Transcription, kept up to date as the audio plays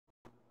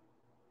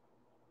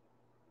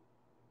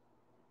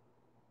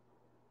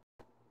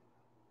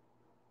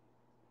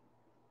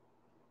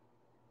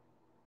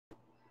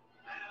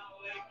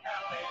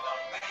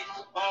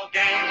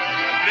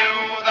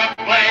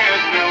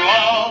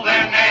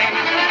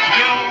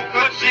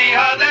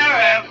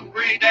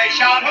every day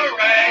shout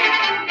hooray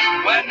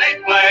when they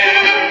play.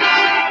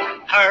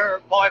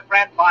 Her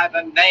boyfriend by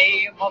the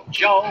name of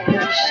Joe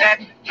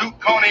said, to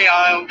Coney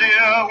Isle,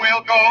 dear,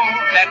 we'll go.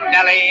 Then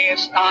Nellie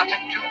started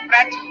to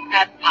fret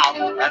and pout,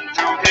 and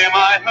to him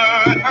I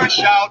heard her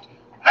shout,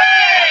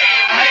 hey,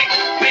 take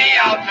me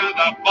out to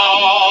the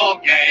ball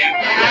game.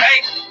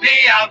 Take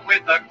me out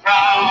with the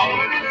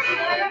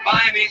crowd.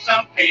 Buy me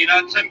some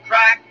peanuts and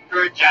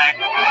cracker jack.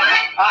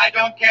 I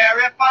don't care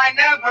if I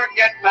never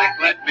get back.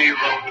 Let me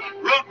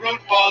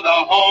root for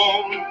the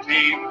home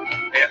team.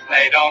 If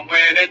they don't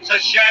win, it's a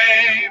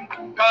shame.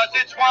 'Cause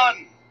it's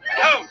 1,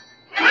 2,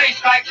 3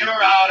 strikes, you're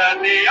out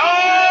at the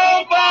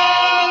old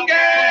ball game.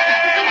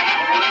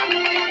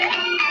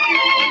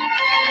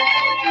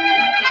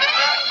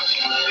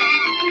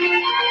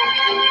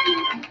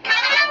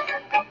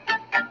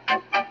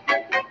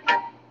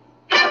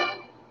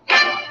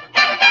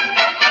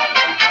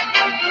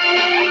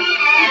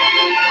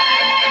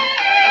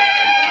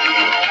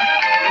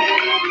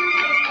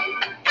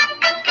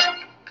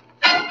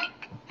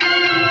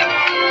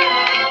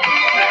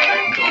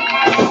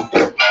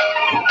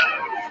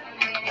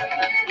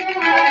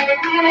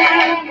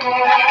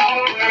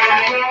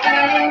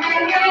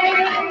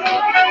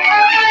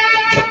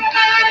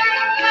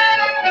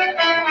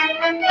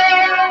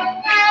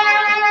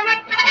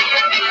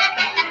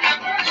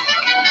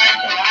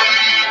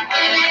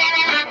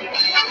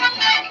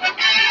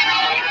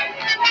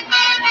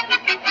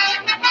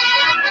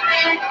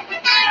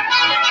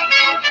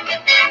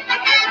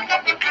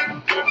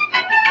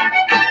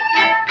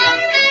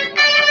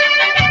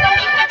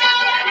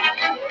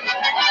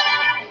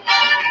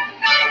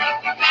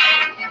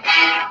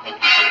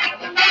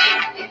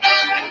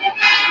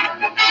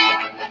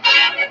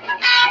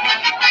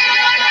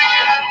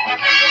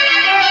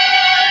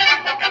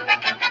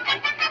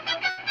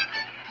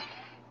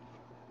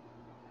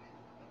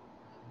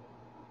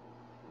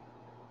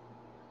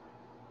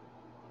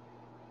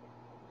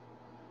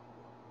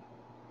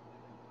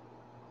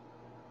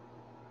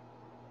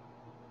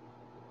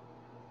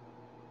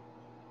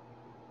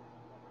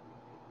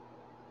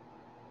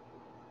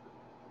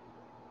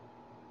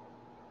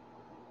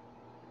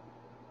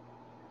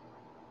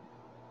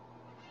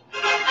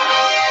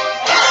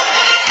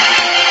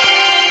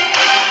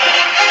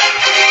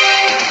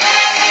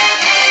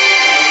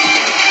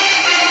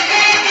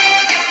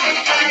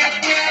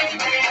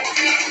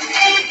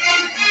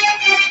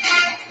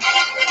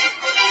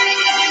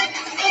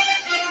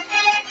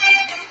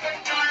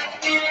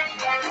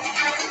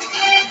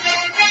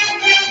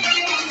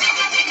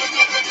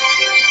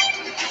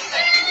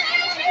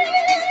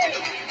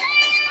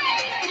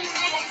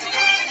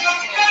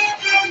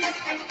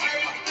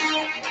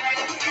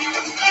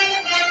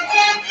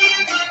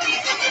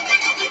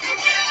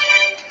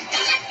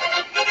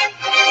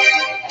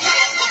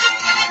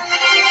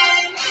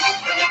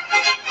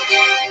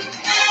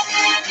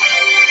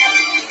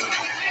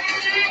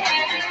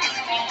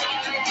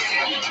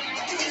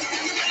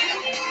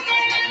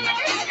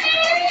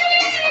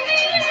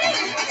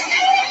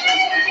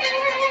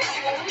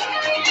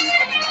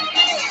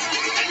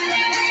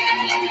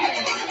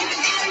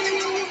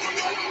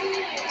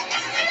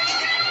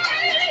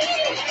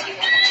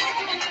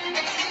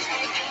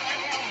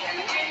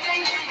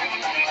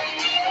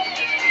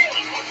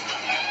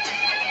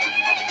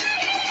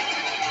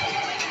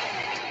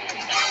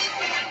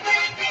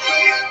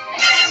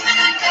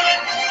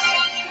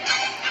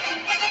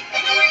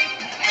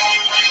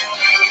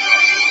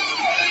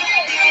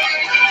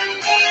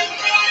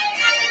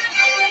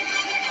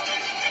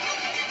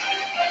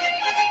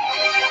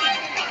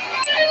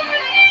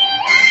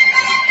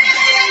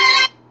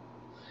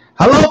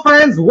 Hello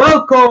friends,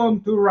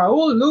 welcome to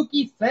Raul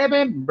Lucky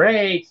 7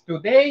 Breaks.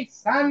 Today,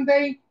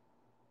 Sunday,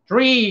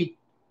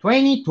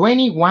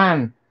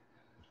 3/2021.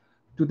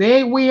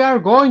 Today we are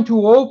going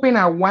to open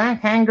a one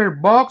hanger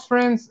box,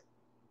 friends.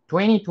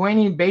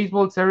 2020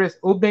 Baseball Series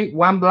Update,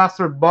 one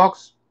blaster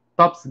box,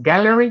 Topps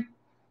Gallery.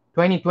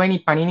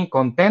 2020 Panini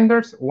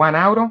Contenders, one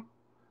auto.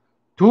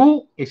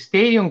 Two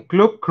Stadium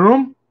Club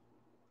Chrome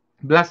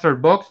blaster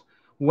box,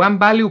 one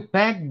value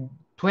pack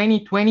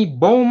 2020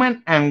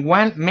 Bowman, and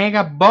one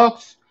mega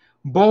box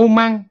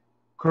Bowman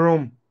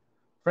Chrome.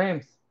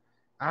 Friends,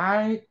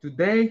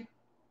 today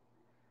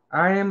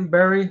I am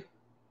very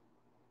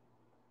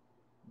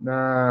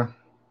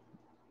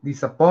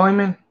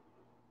disappointed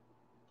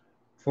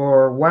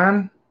for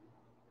one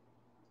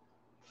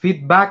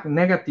feedback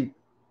negative.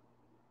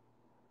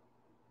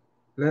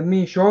 Let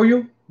me show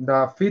you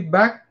the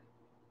feedback.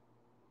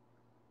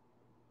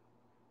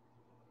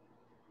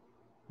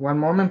 One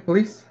moment,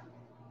 please.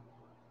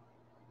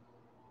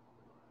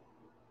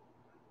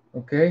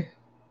 Okay,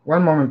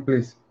 one moment,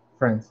 please,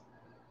 friends.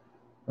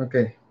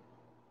 Okay.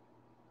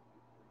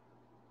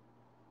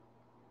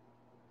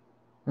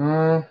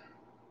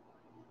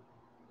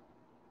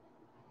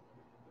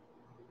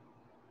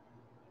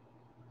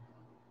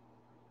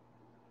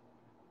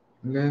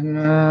 Let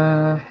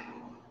me.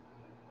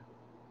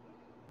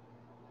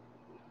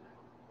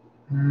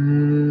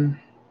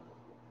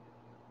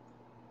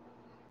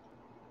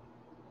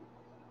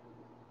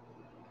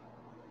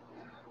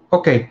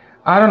 Okay,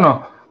 I don't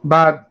know,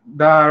 but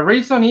the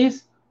reason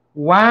is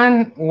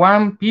one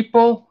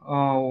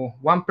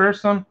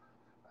person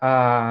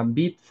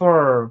beat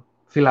for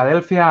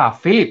Philadelphia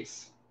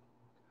Phillips,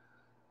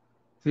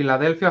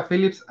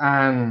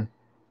 and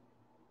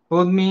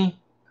put me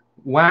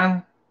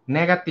one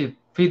negative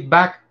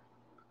feedback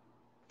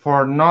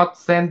for not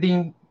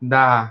sending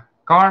the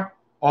car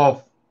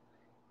of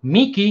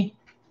Mickey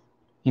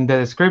in the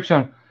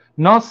description.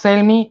 Not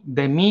sell me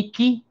the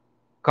Mickey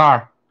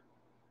car.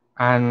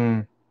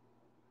 And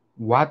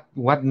what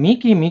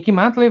Mickey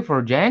Mantle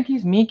for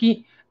Yankees,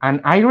 Mickey. And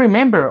I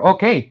remember,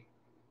 okay,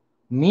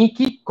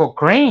 Mickey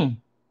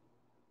Cochrane,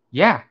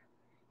 yeah,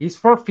 it's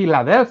for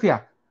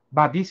Philadelphia,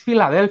 but it's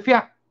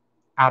Philadelphia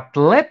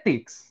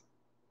Athletics,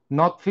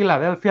 not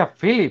Philadelphia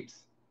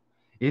Phillips.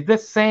 It's the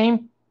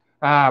same.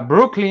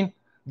 Brooklyn,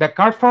 the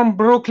card from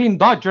Brooklyn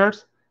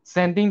Dodgers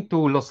sending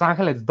to Los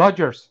Angeles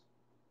Dodgers,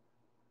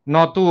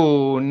 not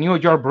to New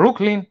York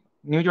Brooklyn,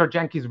 New York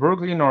Yankees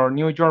Brooklyn, or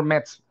New York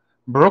Mets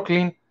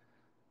Brooklyn.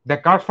 The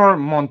card for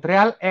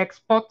Montreal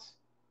Expos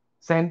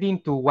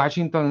sending to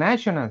Washington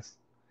Nationals.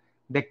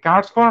 The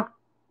cards for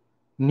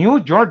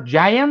New York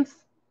Giants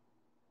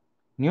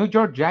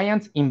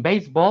in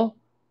baseball,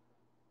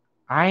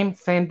 I'm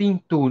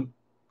sending to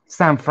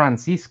San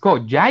Francisco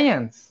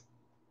Giants.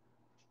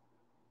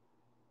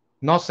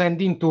 Not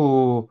sending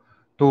to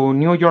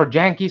New York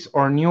Yankees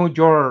or New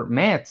York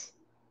Mets.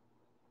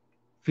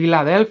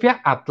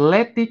 Philadelphia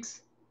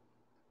Athletics.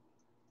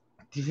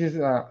 This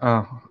is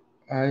I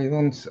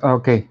don't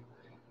okay.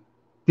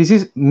 This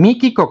is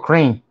Mickey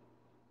Cochrane.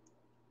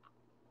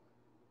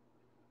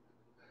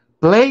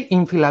 Play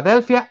in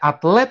Philadelphia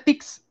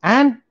Athletics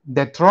and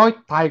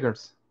Detroit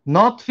Tigers,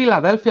 not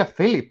Philadelphia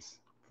Phillips,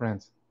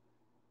 friends.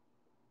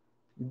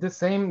 The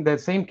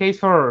same case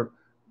for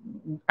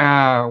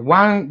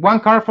one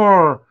card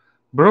for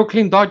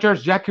Brooklyn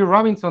Dodgers, Jackie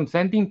Robinson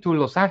sending to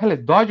Los Angeles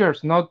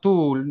Dodgers, not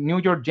to New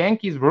York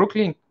Yankees,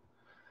 Brooklyn.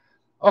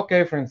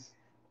 Okay, friends,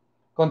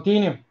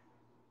 continue.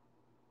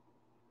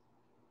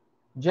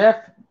 Jeff,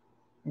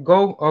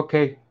 go.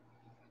 Okay.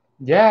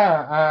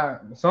 Yeah,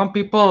 some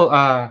people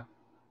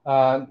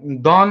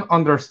don't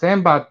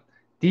understand, but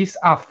this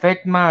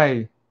affect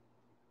my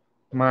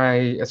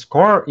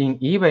score in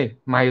eBay.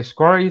 My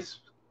score is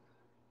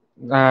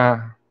uh,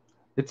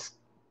 it's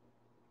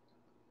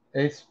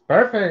it's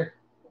perfect.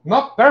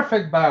 Not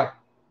perfect, but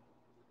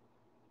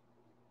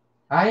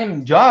I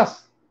am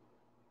just.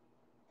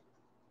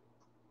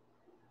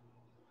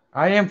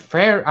 I am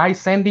fair. I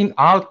sending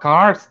all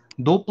cards,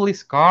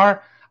 duplex card,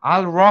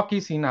 all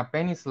Rockies in a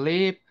penny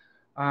slip,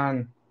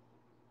 and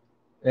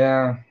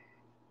yeah.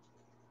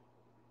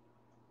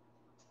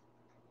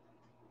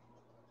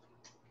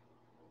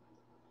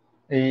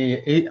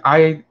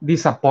 I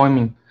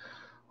disappointment.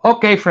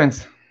 Okay,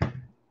 friends.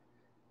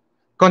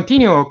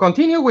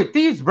 Continue with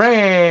this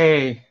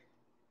break.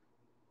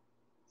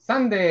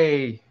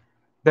 Sunday,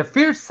 the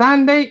first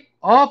Sunday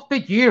of the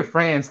year,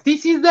 friends.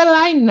 This is the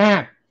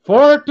lineup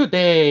for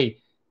today.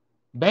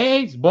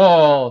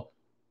 Baseball,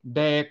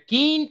 the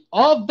king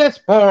of the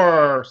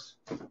sports.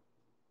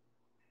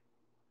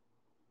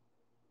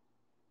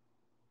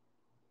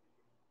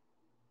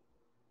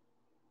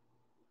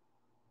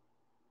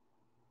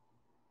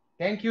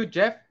 Thank you,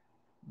 Jeff.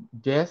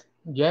 Yes,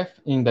 Jeff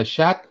in the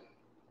chat.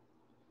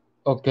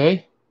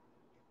 Okay.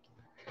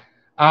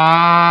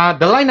 The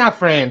lineup,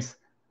 friends.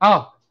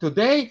 Oh,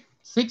 today,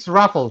 6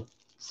 raffle,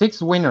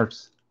 6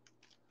 winners.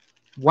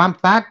 One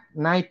pack,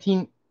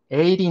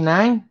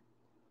 1989.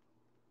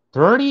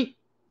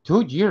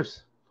 32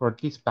 years for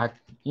this pack.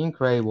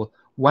 Incredible.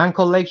 One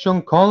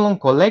collection, Colon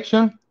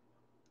collection.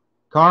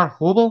 Card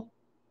Hubble.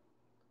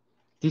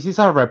 This is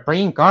a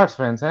reprint cards,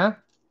 friends. Huh?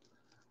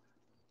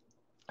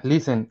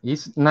 Listen,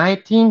 it's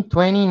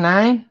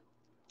 1929,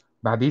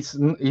 but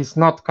it's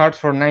not cards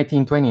for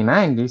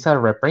 1929. These are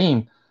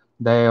reprint.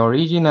 The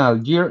original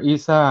year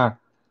is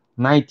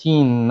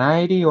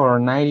 1990 or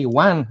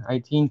 91. I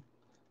think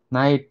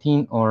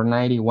 19 or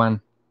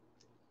 91.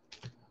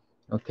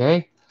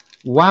 Okay.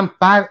 One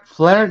pack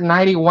Flair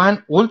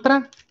 91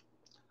 Ultra.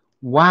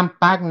 One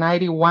pack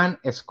 91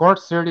 Score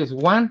Series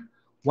 1.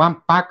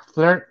 One pack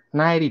Flair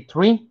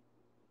 93.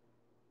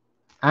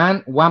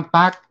 And one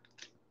pack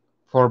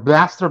for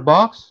Blaster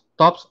Box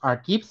Topps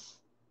Archives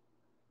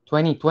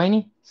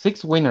 2020.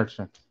 6 winners.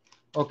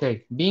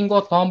 Okay. Bingo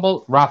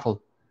Tumble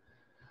Raffle.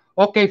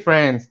 Okay,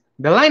 friends.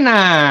 The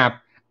lineup.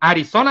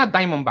 Arizona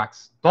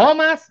Diamondbacks.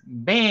 Thomas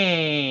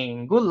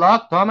Bain. Good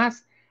luck,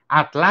 Thomas.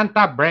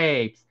 Atlanta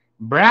Braves.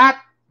 Brad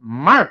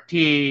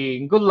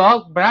Martin. Good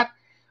luck, Brad.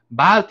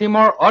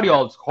 Baltimore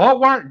Orioles.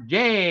 Howard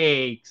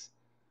Jakes.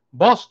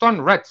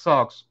 Boston Red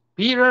Sox.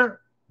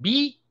 Peter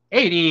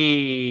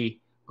B80.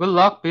 Good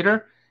luck,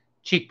 Peter.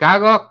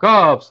 Chicago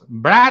Cubs.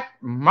 Brad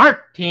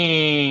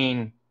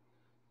Martin.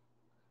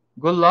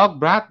 Good luck,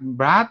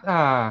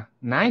 Brad.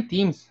 9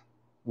 teams.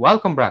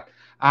 Welcome, Brad.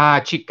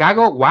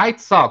 Chicago White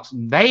Sox.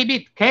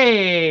 David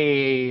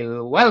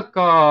Cale.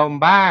 Welcome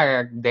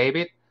back,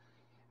 David.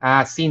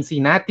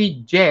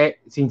 Cincinnati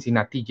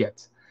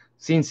Jets.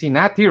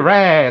 Cincinnati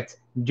Reds.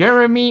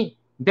 Jeremy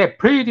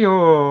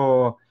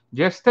DePridio.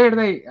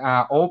 Yesterday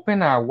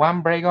opened a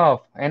one break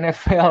of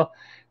NFL,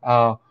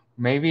 uh,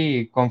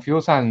 maybe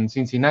confused on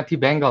Cincinnati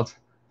Bengals.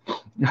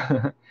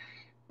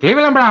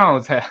 Cleveland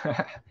Browns,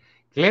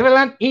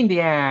 Cleveland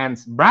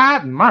Indians,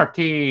 Brad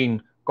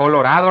Martin,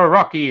 Colorado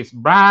Rockies,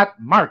 Brad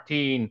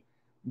Martin,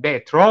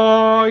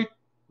 Detroit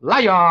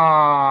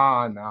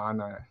Lion. No,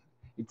 no,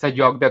 it's a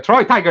joke.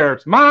 Detroit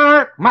Tigers,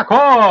 Mark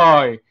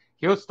McCoy,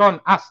 Houston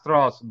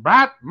Astros,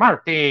 Brad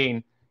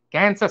Martin,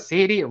 Kansas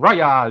City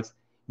Royals,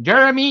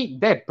 Jeremy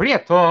De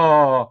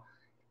Prieto,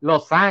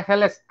 Los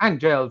Angeles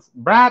Angels,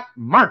 Brad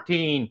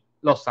Martin,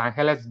 Los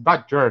Angeles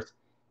Dodgers,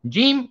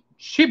 Jim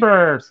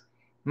Shivers,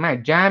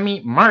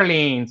 Miami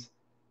Marlins,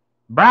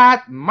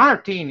 Brad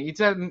Martin. It's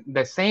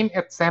the same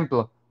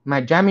example.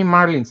 Miami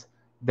Marlins.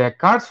 The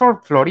cards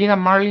for Florida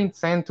Marlins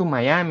sent to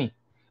Miami.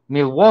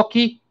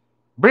 Milwaukee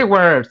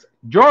Brewers.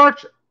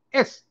 George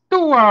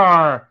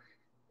Stewart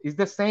is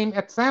the same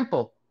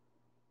example.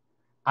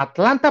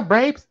 Atlanta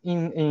Braves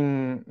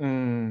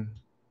in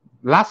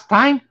last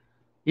time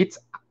it's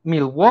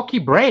Milwaukee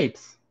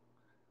Braves.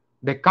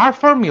 The card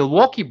for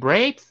Milwaukee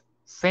Braves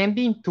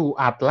sending to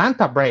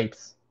Atlanta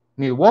Braves.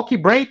 Milwaukee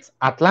Braves,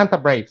 Atlanta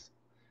Braves.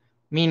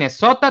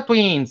 Minnesota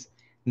Twins,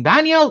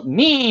 Daniel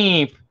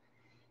Neep.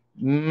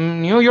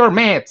 New York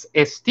Mets,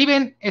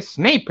 Steven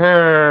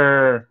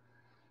Snaper.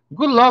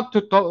 Good luck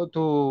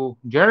to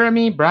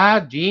Jeremy,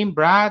 Brad, Jim,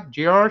 Brad,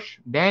 George,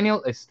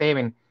 Daniel,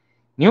 Steven.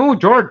 New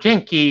York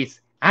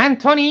Yankees,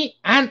 Anthony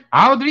and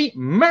Audrey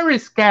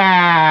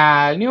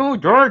Mariscal. New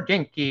York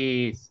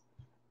Yankees.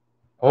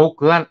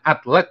 Oakland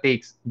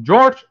Athletics,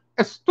 George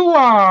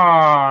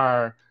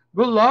Stewart.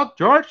 Good luck,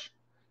 George.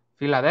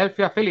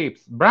 Philadelphia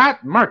Phillies,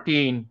 Brad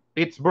Martin.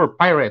 Pittsburgh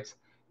Pirates,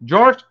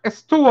 George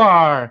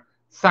Stewart.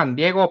 San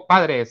Diego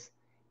Padres,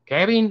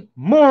 Kevin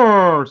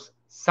Moores.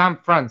 San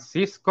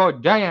Francisco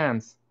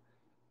Giants,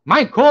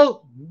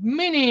 Michael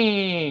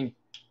Meaning.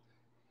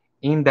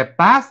 In the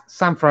past,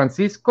 San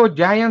Francisco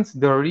Giants,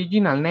 the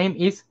original name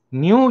is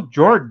New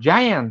York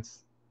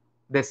Giants.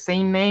 The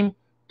same name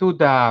to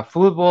the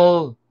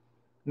football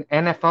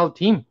NFL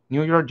team,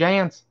 New York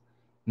Giants.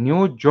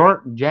 New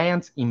York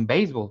Giants in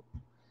baseball.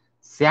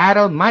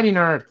 Seattle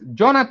Mariners,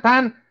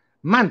 Jonathan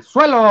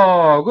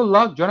Manzuelo. Good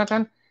luck,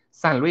 Jonathan.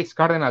 San Luis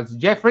Cardinals,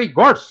 Jeffrey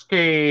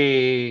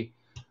Gorski.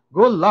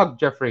 Good luck,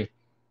 Jeffrey.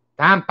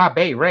 Tampa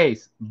Bay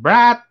Rays,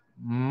 Brad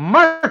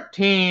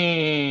Martin.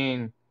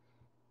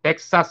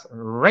 Texas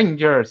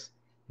Rangers,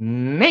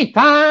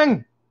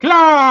 Nathan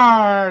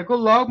Clark. Good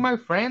luck, my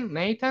friend,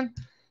 Nathan.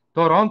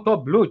 Toronto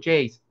Blue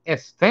Jays,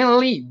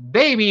 Stanley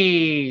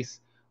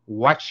Davis.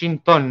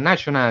 Washington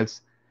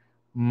Nationals,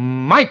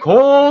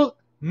 Michael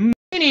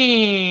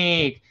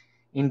Minnick.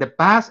 In the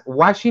past,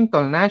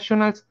 Washington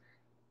Nationals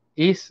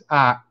is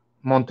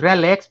Montreal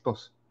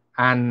Expos,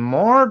 and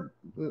more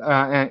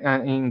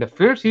in the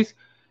first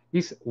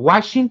is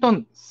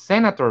Washington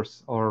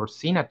Senators or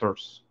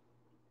Senators.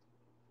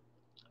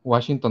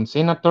 Washington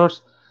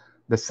Senators,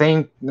 the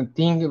same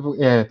thing.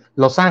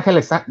 Los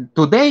Angeles,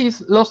 today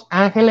is Los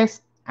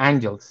Angeles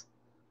Angels.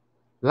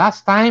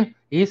 Last time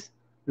is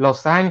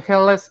Los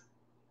Angeles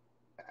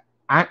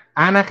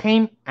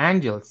Anaheim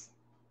Angels.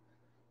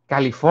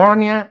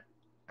 California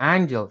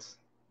Angels.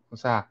 O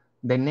sea,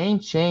 the name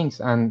changed,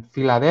 and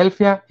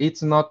Philadelphia,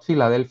 it's not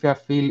Philadelphia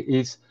Phil,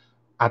 is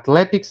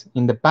Athletics.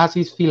 In the past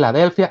is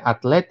Philadelphia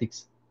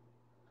Athletics.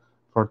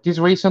 For this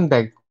reason,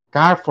 the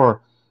card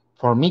for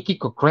Mickey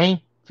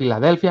Cochrane,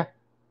 Philadelphia,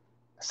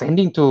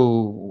 sending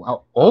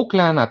to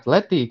Oakland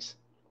Athletics.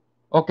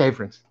 Okay,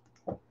 friends.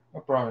 No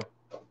problem.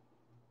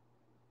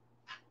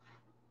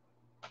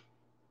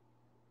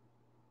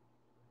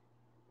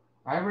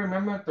 I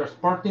remember the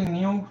Sporting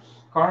News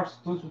cards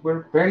too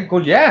were very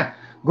good. Yeah,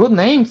 good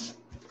names.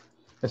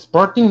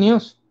 Sporting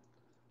News.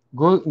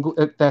 Good,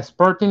 the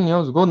Sporting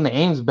News, good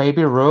names.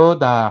 Baby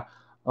Ruth,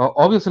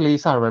 obviously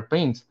it's a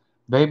reprint.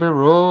 Baby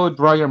Ruth,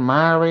 Roger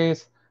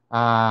Maris,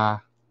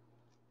 all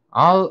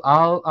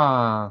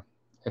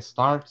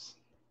stars.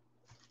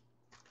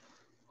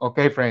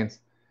 Okay, friends.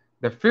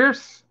 The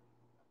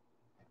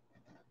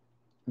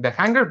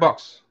hanger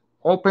box,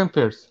 open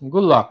first.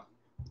 Good luck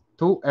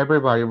to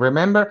everybody.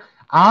 Remember,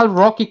 all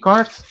Rocky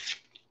cards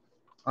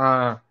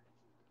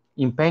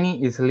in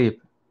penny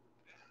sleeve.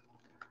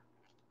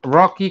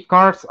 Rocky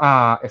cards,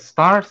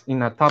 stars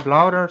in a top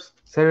loaders,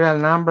 serial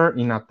number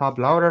in a top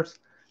loaders.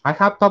 I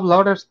have top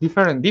loaders,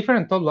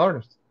 different top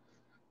loaders.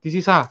 This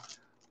is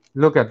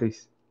look at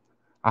this.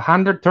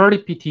 130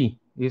 PT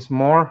is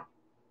more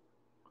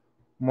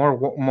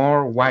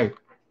wide.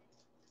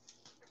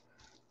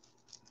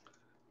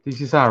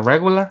 This is a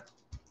regular.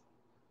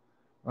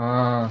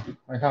 I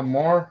have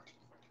more.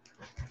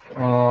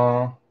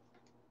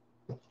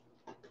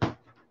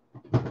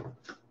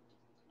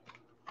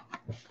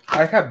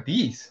 I have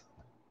these.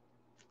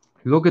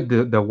 Look at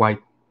the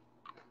white.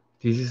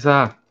 This is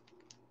a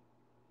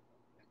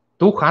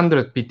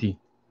 200 PT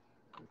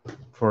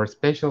for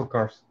special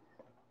cars.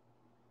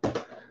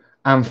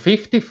 And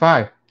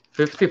 55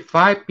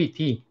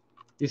 PT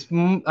is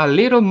a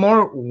little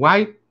more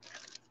white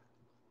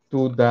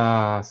to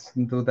the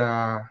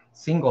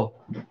single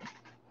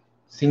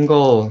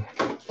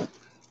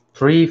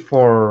 3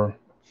 4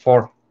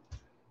 4.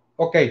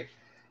 Okay,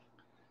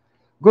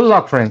 good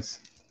luck, friends.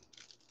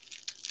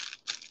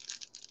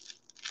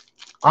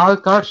 All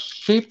cars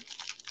ship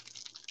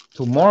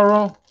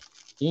tomorrow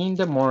in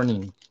the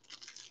morning.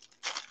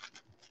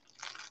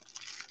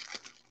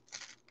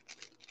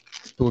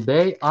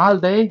 Today, all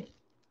day,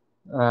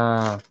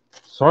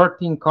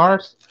 sorting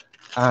cars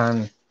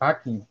and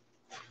packing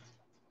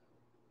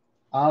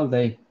all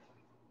day.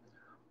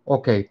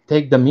 Okay,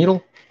 take the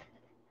middle.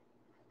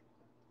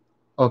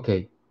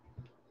 Okay.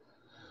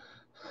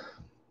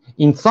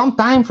 In some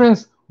time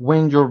frames,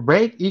 when your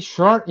break is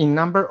short in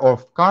number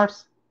of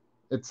cars,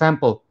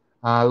 example,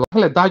 Los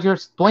Angeles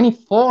Dodgers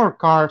 24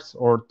 cars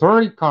or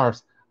 30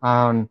 cars,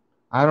 I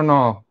don't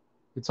know,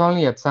 it's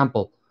only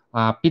example.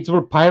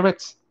 Pittsburgh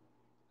Pirates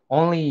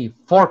only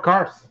 4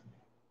 cars.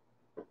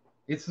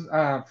 It's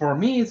for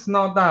me, it's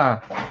not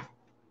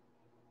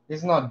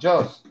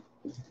just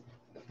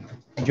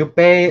you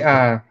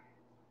pay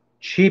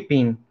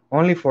shipping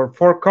only for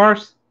 4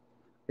 cars.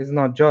 It's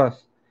not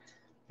just,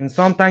 and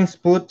sometimes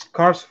put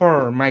cars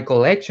for my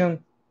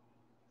collection,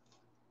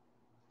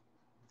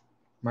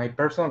 my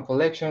personal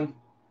collection,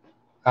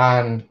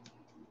 and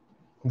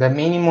the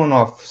minimum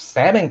of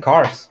 7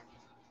 cars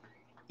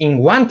in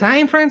one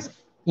time, friends,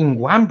 in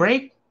one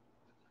break.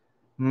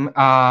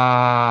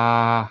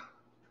 Miami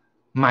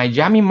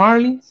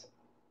Marlins,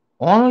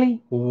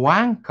 only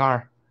 1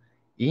 car.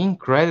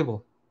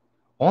 Incredible.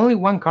 Only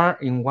 1 car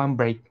in one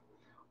break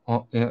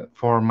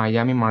for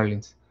Miami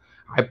Marlins.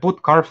 I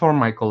put cars for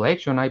my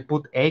collection. I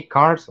put 8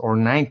 cars or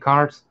 9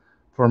 cars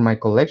for my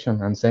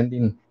collection and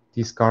sending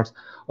these cars.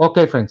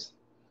 Okay, friends,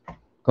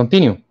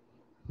 continue.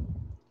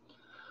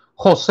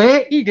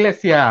 Jose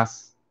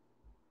Iglesias.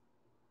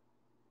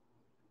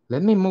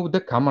 Let me move the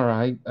camera.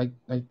 I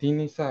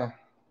think it's a...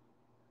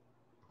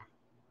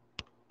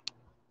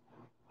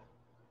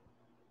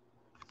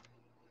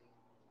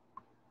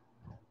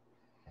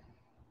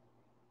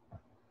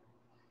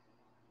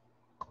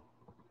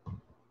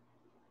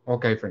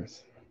 Okay,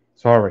 friends.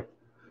 Sorry.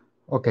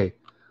 Okay.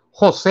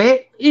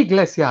 Jose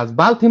Iglesias,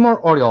 Baltimore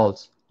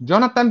Orioles.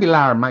 Jonathan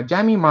Villar,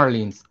 Miami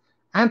Marlins.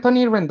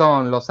 Anthony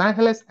Rendon, Los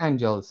Angeles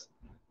Angels.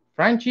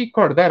 Franchi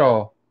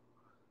Cordero,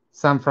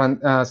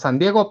 San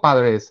Diego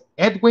Padres.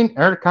 Edwin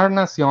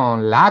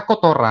Encarnacion, La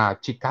Cotorra,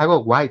 Chicago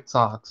White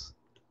Sox.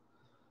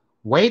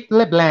 Wade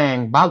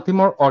LeBlanc,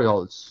 Baltimore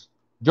Orioles.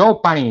 Joe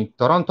Pani,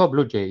 Toronto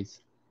Blue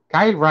Jays.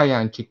 Kyle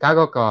Ryan,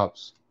 Chicago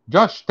Cubs.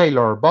 Josh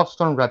Taylor,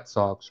 Boston Red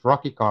Sox,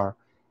 Rocky Carr.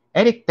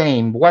 Eric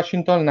Thames,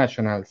 Washington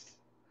Nationals.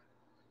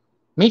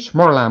 Mitch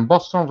Moreland,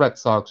 Boston Red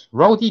Sox.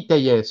 Rody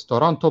Tellez,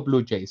 Toronto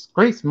Blue Jays.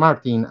 Chris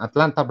Martin,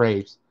 Atlanta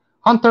Braves.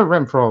 Hunter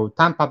Renfroe,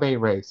 Tampa Bay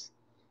Rays.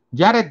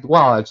 Jared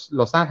Walsh,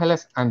 Los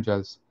Angeles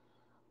Angels.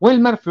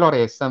 Wilmer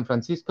Flores, San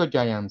Francisco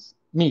Giants.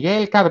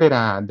 Miguel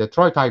Cabrera,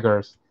 Detroit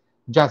Tigers.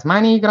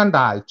 Yasmani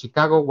Grandal,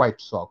 Chicago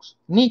White Sox.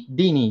 Nick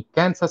Dini,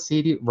 Kansas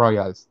City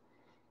Royals.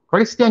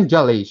 Christian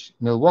Yelich,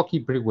 Milwaukee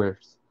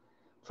Brewers.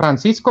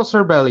 Francisco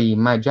Cervelli,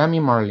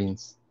 Miami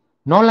Marlins.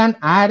 Nolan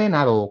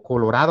Arenado,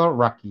 Colorado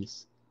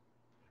Rockies.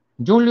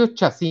 Julio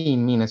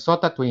Chacin,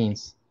 Minnesota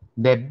Twins.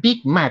 The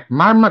Big Mac,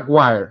 Mark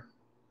McGwire,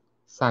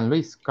 San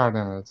Luis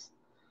Cardinals.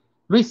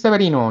 Luis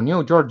Severino,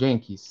 New York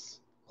Yankees.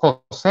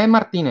 Jose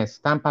Martinez,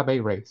 Tampa Bay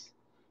Rays.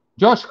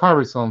 Josh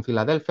Harrison,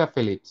 Philadelphia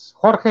Phillies.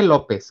 Jorge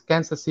Lopez,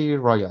 Kansas City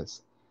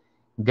Royals.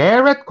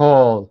 Garrett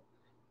Cole,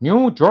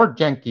 New York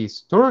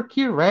Yankees,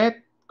 Turkey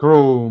Red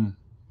Crew.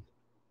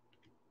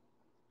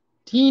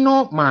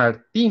 Tino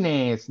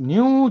Martinez,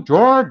 New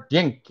York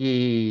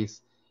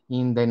Yankees,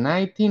 in the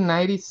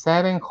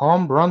 1997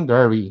 Home Run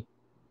Derby.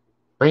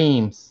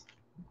 Prims.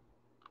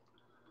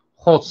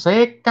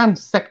 Jose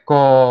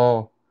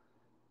Canseco,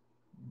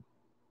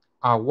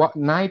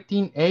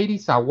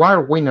 1980s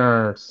award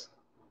winners.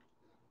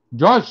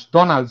 Josh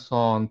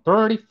Donaldson,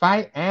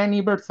 35th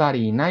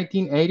anniversary,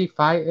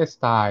 1985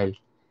 style.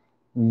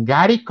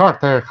 Gary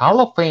Carter,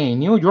 Hall of Fame,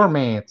 New York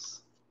Mets.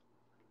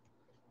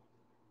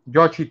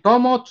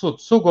 Yoshitomo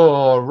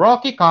Tsutsugo,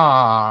 Rocky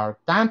Carr,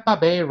 Tampa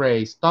Bay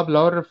Rays. Top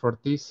loader for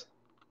this.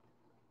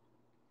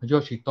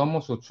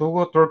 Yoshitomo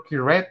Tsutsugo, Turkey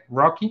Red,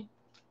 Rocky.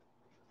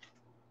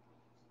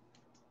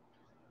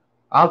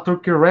 All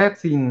Turkey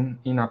Reds in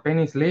a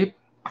penny slip.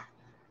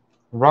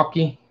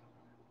 Rocky,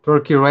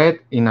 Turkey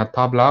Red in a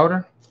top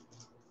loader.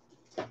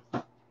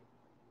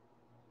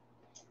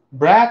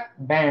 Brad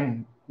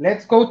Van.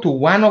 Let's go to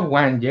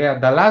 101. Yeah,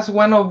 the last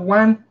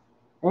 101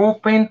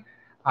 open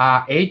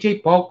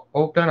AJ Polk,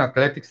 Oakland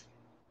Athletics.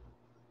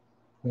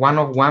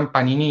 101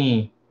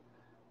 Panini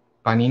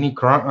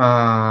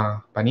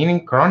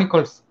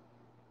Chronicles.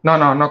 No,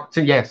 not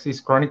yes,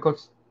 it's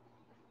Chronicles.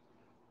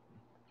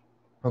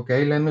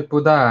 Okay, let me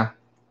put a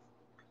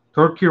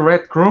Turkey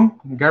Red Crew,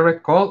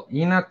 Garrett Cole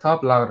in a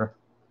top loader.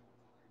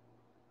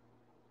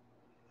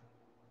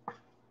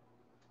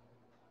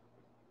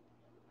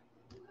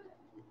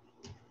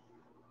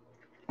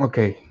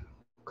 Okay,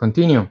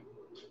 continue.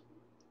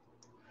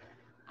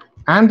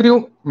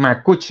 Andrew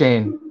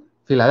McCutchen,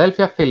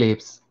 Philadelphia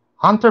Phillies.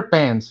 Hunter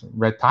Pence,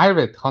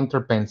 retired Hunter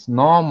Pence,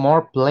 no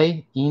more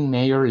play in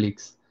major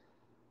leagues.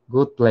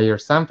 Good player.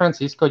 San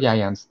Francisco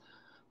Giants.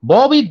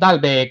 Bobby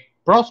Dalbec,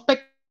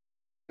 prospect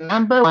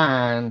number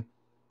 1.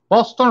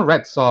 Boston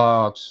Red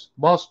Sox.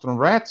 Boston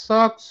Red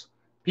Sox.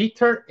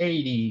 Peter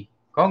 80.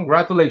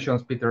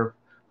 Congratulations, Peter,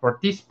 for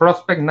this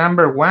prospect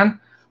number 1,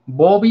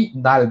 Bobby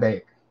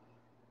Dalbec.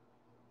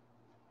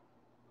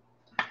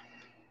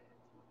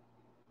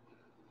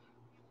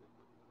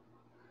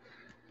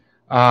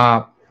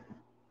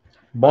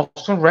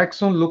 Boston Red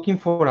Sox looking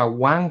for a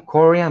one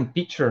Korean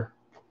pitcher.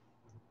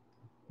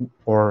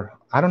 Or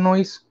I don't know,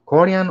 it's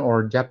Korean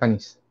or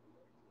Japanese.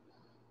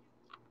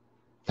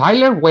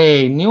 Tyler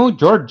Wade, New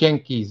York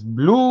Yankees,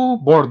 blue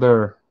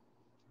border.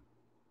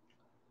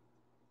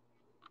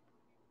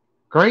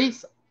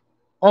 Chris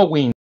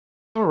Owings,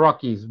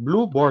 Rockies,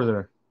 blue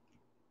border.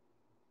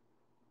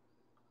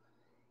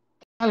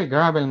 Cal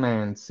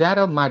Gravelman,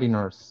 Seattle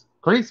Mariners.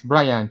 Chris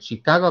Bryant,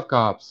 Chicago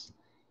Cubs.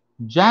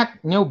 Jack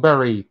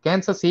Newberry,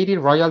 Kansas City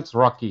Royals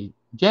Rocky.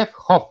 Jeff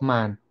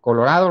Hoffman,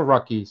 Colorado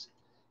Rockies.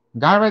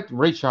 Garrett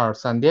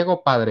Richards, San Diego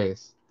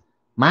Padres.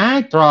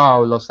 Mike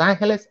Trout, Los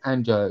Angeles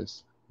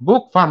Angels.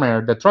 Book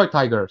Farmer, Detroit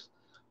Tigers.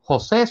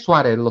 Jose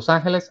Suarez, Los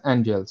Angeles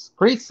Angels.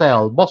 Chris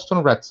Sale,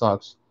 Boston Red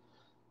Sox.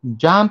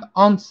 Jump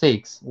on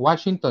 6,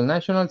 Washington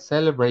National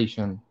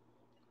Celebration.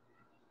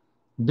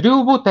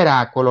 Drew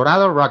Butera,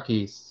 Colorado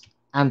Rockies.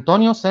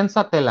 Antonio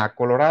Senzatela,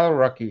 Colorado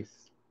Rockies.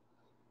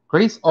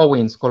 Chris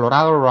Owings,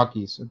 Colorado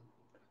Rockies.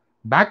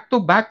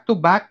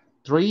 Back-to-back-to-back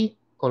 3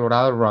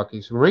 Colorado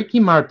Rockies. Ricky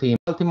Martin,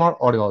 Baltimore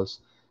Orioles.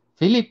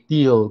 Philip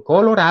Deal,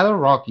 Colorado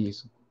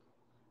Rockies.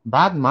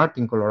 Brad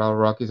Martin, Colorado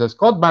Rockies.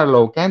 Scott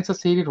Barlow,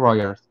 Kansas City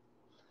Royals.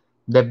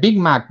 The Big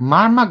Mac,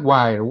 Mark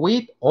McGwire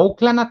with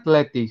Oakland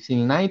Athletics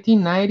in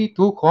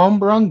 1992 Home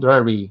Run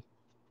Derby.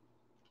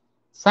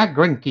 Zach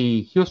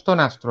Greinke, Houston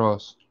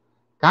Astros.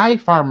 Kyle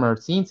Farmer,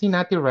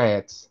 Cincinnati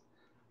Reds.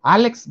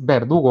 Alex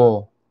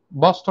Verdugo,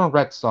 Boston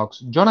Red Sox.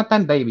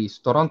 Jonathan Davis,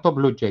 Toronto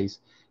Blue Jays.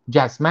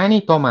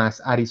 Yasmani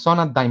Thomas,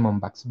 Arizona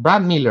Diamondbacks.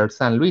 Brad Miller,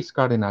 San Luis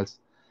Cardinals.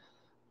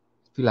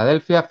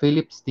 Philadelphia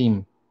Phillies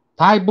team.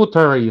 Ty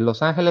Buttery,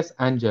 Los Angeles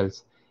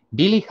Angels.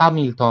 Billy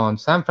Hamilton,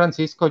 San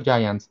Francisco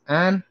Giants.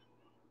 And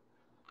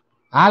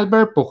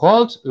Albert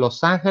Pujols,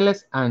 Los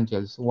Angeles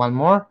Angels. One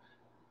more.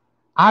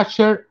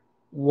 Asher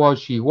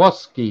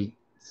Wojciechowski,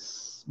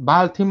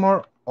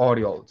 Baltimore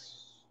Orioles.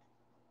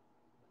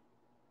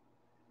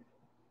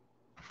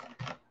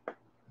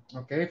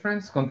 Okay,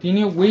 friends,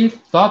 continue with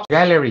Topps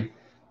Gallery.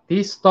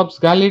 This Topps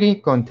Gallery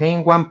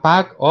contains one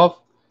pack of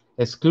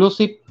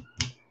exclusive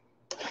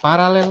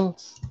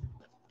parallels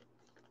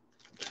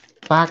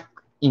pack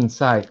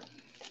inside.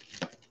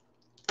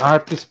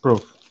 Artist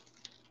proof.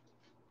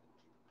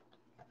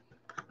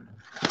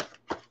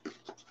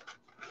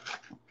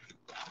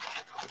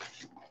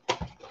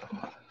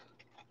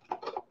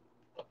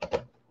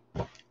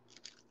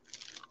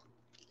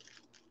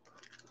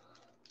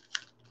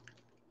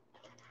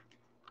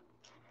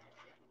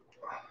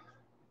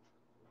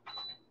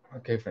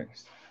 Okay,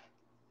 friends.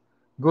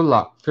 Good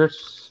luck.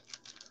 First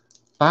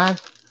pack.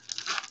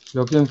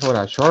 Looking for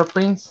a short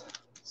prints,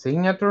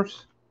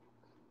 signatures.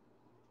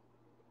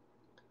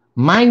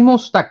 Mike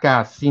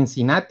Moustakas,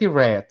 Cincinnati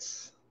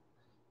Reds.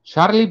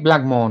 Charlie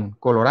Blackmon,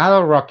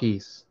 Colorado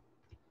Rockies.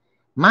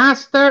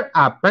 Master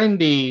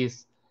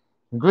Apprentice,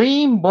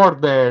 Green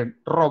Border,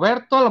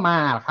 Roberto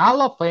Alomar,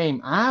 Hall of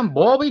Fame, and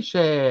Bobby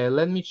Shell.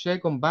 Let me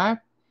check on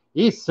back.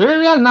 Is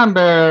serial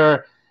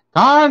number,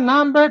 card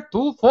number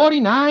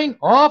 249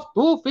 of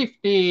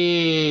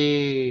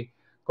 250.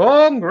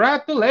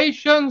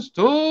 Congratulations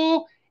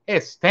to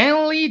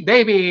Stanley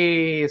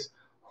Davis.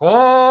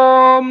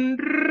 Home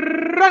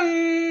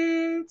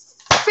run.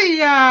 See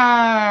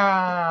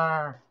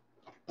ya.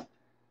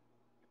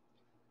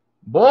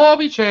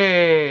 Bobby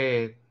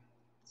Shell.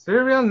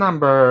 Serial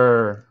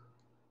number.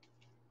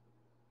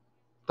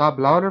 Top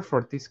loader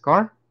for this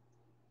card.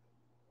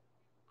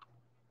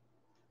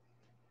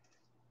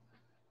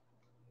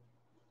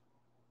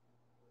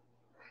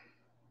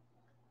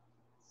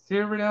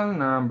 Serial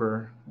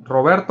number.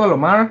 Roberto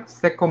Alomar,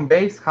 second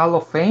base, Hall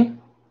of Fame.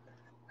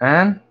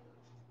 And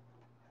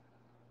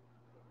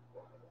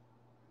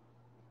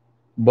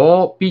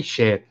Bo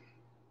Bichette.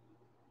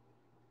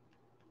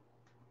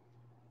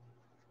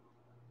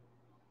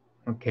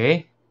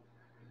 Okay.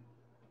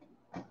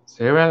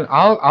 Serial,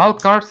 all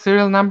cards,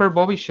 serial number,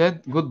 Bobby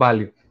Shedd, good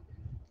value.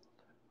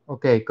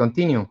 Okay,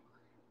 continue.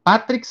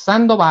 Patrick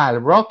Sandoval,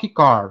 Rocky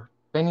card.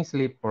 Penny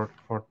slip for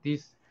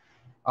this,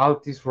 all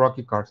these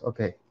Rocky cards.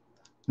 Okay.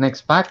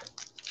 Next pack.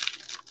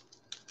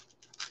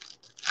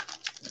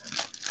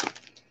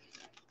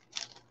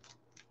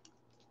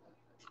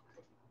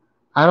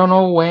 I don't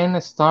know when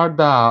start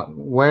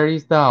where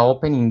is the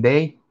opening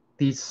day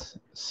this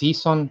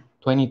season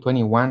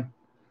 2021.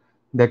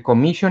 The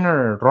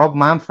commissioner, Rob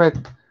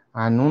Manfred,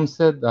 announced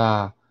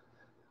the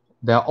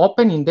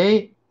opening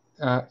day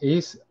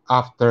is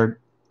after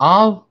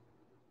all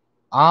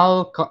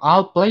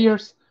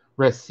players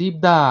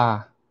receive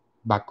the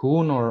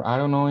Bakun, or I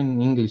don't know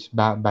in English,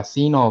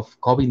 vaccine of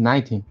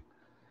COVID-19.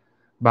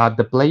 But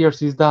the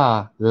players is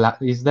the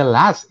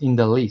last in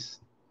the list.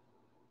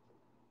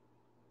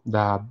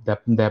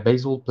 The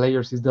baseball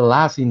players is the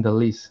last in the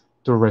list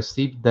to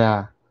receive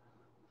the,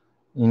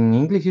 in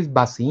English is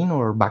vaccine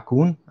or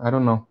Bakun, I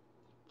don't know,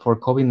 for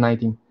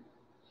COVID-19.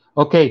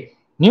 Okay,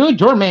 New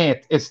York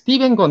Mets,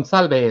 Steven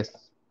Gonzalez,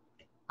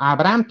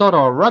 Abraham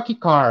Toro, Rocky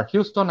Carr,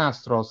 Houston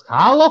Astros,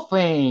 Hall of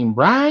Fame,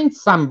 Brian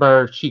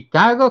Sandberg,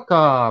 Chicago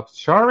Cubs,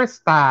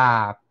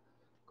 shortstop.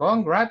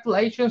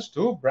 Congratulations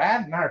to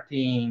Brad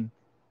Martin.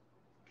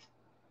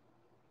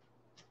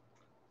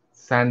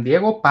 San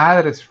Diego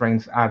Padres,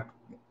 friends, at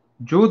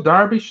Yu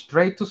Darvish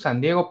trade to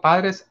San Diego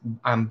Padres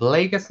and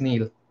Blake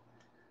Snell.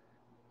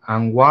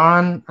 And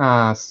one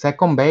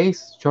second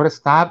base,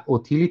 shortstop,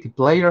 utility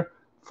player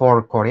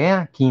for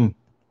Korea, Kim.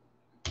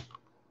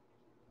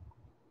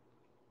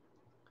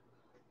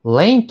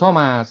 Lane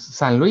Thomas,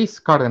 San Luis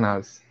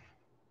Cardinals.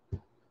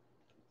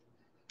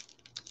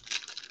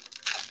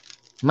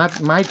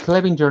 Mike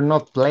Clevinger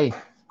not play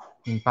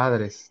in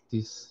Padres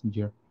this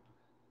year.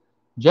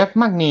 Jeff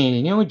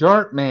McNeil, New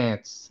York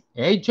Mets.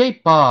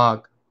 AJ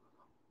Pug,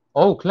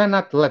 Oakland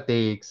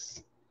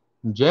Athletics.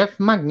 Jeff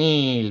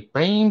McNeil,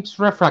 Prince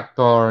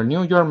Refractor,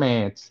 New York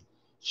Mets.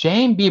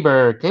 Shane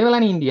Bieber,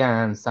 Cleveland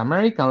Indians,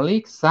 American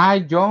League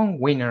Cy Young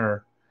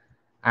winner.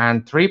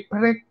 And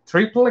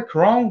triple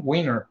crown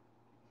winner.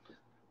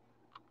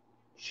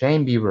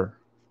 Shane Bieber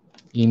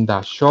in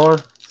the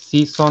short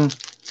season,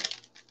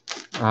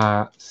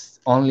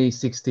 only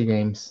 60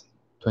 games,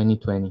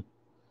 2020.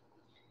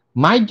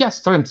 Mike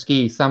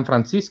Yastrzemski, San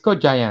Francisco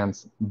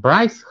Giants.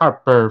 Bryce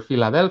Harper,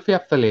 Philadelphia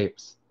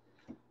Phillies.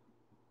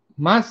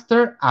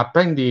 Master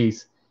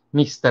Apprentice,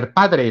 Mr.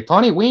 Padre,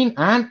 Tony Gwynn,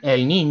 and El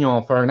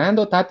Niño,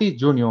 Fernando Tatis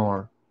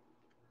Jr.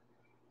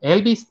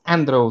 Elvis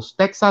Andrus,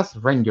 Texas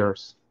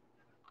Rangers.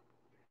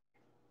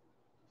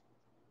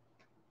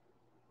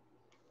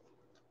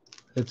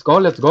 Let's go,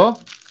 let's go.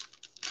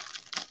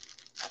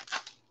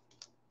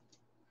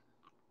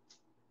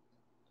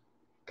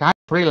 Kyle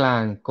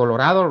Freeland,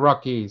 Colorado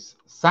Rockies.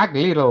 Zach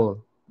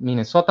Little,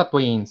 Minnesota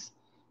Twins.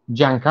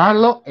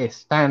 Giancarlo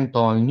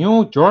Stanton,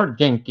 New York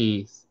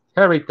Yankees.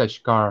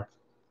 Heritage card,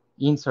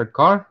 insert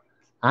card.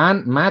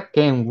 And Matt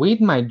Kemp with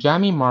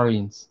Miami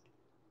Marlins.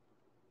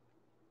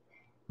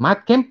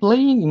 Matt Kemp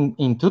playing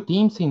in two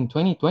teams in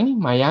 2020,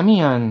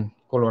 Miami and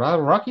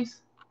Colorado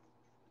Rockies.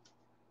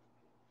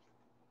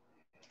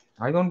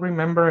 I don't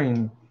remember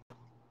in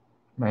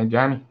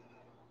Miami.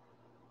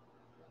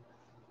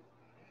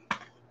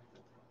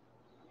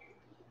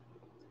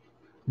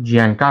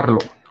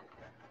 Giancarlo.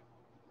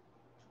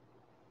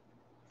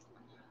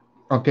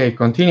 Okay,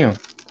 continue.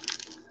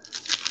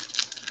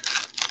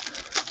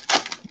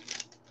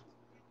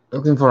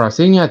 Looking for a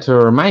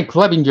signature. Mike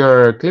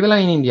Clevinger,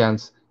 Cleveland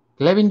Indians.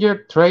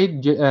 Clevinger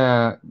trade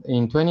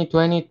in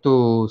 2020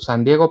 to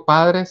San Diego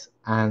Padres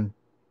and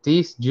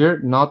this year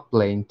not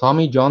playing.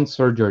 Tommy John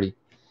surgery.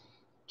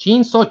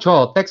 Chin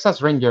Socho,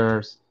 Texas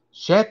Rangers.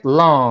 Chet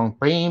Long,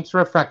 Prince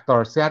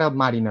Refractor, Seattle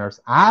Mariners.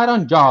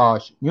 Aaron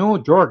Judge,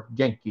 New York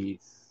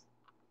Yankees.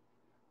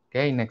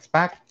 Okay, next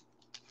pack.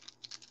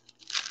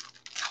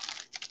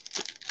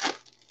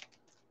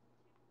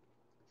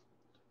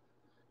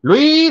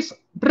 Luis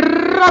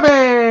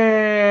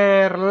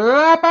Robert,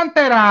 La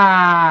Pantera,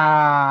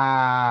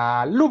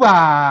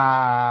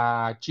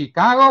 Luba,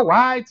 Chicago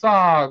White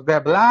Sox, the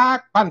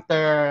Black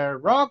Panther,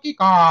 Rocky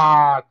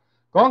Card.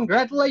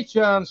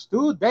 Congratulations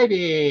to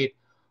David.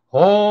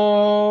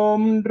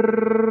 Home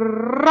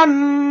run.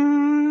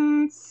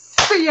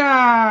 See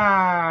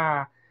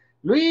ya.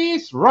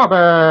 Luis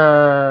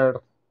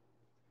Robert,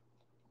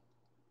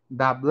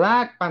 the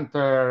Black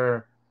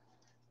Panther,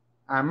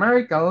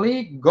 American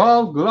League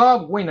Gold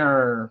Glove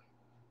winner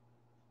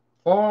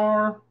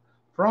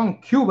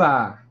from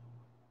Cuba,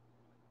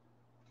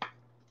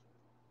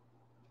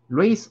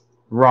 Luis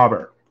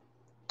Robert.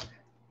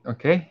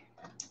 Okay,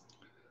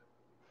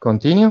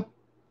 continue.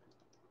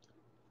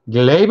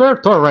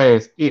 Gleyber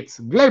Torres, it's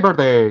Gleyber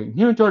Day,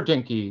 New York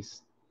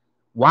Yankees.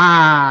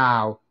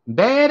 Wow,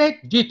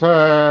 Derek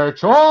Jeter,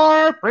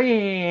 short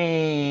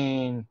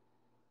print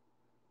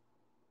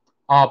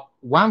of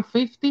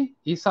 150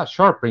 is a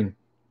short print.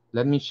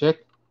 Let me check.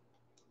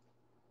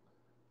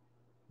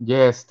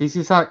 Yes, this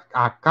is a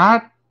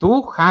card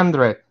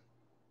 200.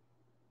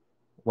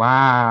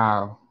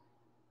 Wow.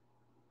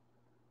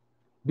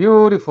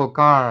 Beautiful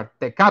card.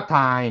 The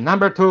captain,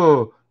 number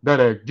 2,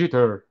 Derek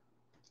Jeter.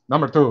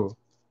 Number 2,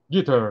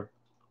 Jeter.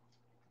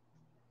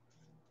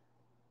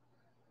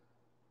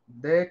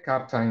 The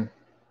captain.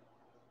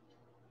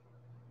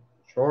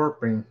 Short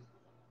print.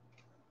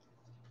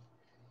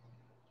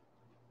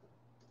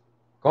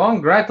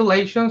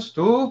 Congratulations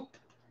to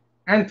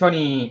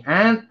Anthony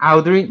and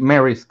Audrey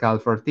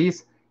Mariscal for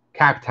this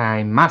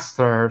captain,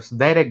 Masters,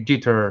 Derek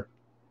Jeter.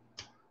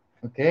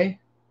 Okay.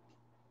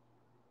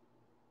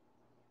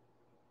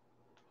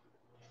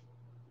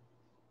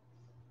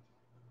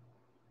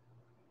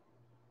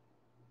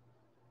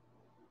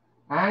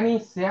 Any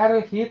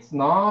Seattle hits?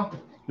 No.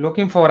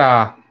 Looking for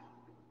a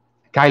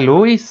Kyle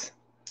Lewis,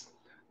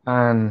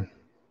 and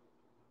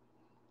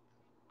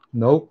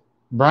no,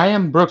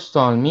 Brian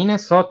Broxton,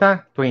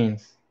 Minnesota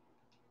Twins.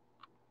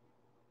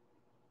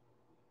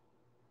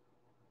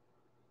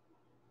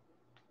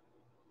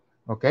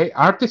 Okay,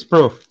 artist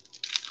proof.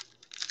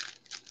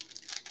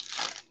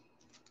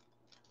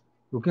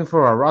 Looking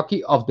for a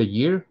rookie of the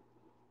year,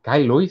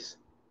 Kyle Lewis.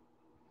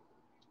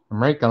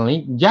 American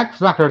League, Jack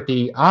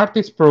Flaherty,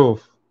 artist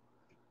proof.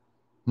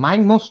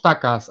 Mike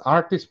Moustakas,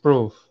 artist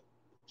proof.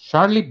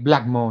 Charlie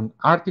Blackmon,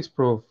 artist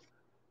proof.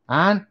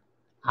 And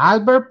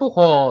Albert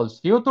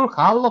Pujols, future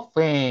Hall of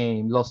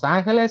Fame, Los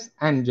Angeles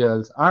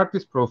Angels,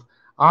 artist proof.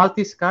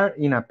 Artist card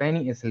in a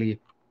penny sleeve.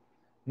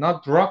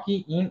 Not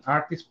Rocky in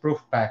artist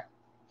proof pack.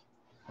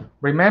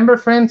 Remember,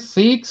 friends,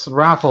 6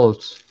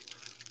 raffles.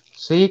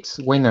 6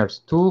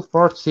 winners. 2,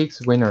 4,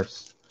 6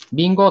 winners.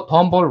 Bingo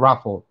Tumble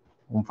raffle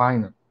on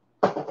final.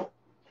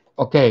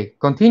 Okay,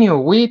 continue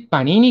with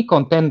Panini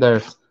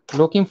Contenders.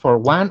 Looking for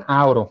 1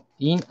 auto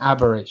in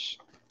average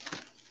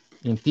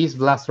in this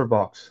blaster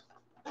box.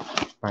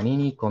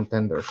 Panini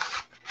Contenders.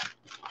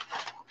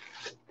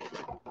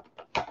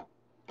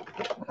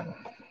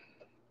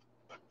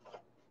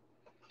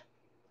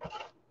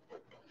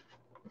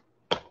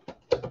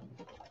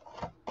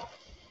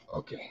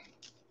 Okay.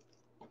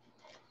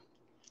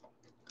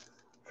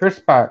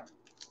 First pack.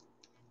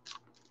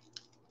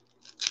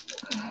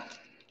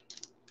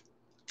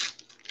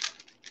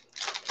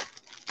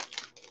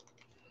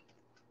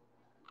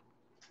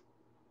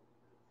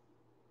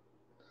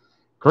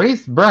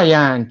 Chris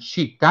Bryant,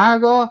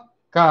 Chicago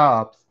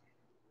Cubs.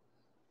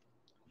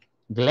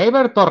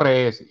 Gleyber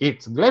Torres,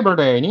 it's Gleyber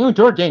Day, New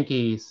York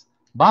Yankees.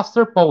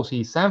 Buster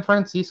Posey, San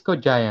Francisco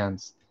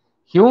Giants.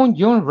 Hyun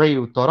Jun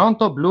Ryu,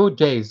 Toronto Blue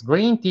Jays,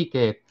 Green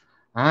Ticket.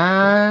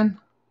 And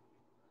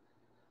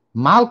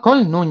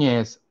Malcolm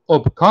Nunez,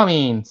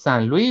 upcoming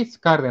San Luis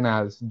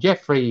Cardinals.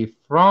 Jeffrey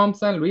from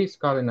San Luis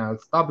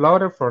Cardinals. Top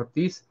loader for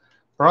this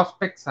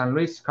prospect San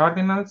Luis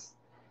Cardinals.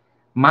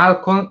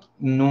 Malcolm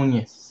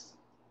Nunez.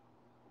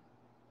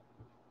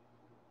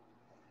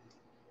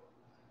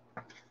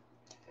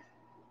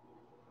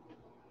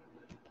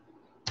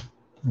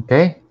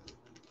 Okay.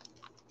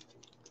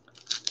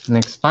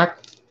 Next pack.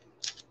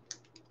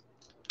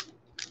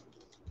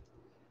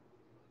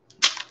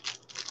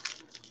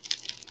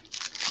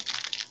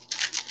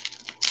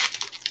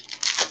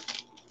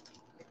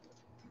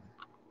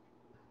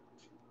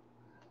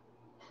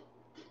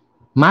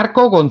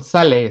 Marco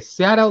Gonzalez,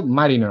 Seattle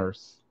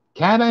Mariners.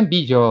 Kevin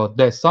Biggio,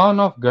 the son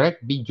of Greg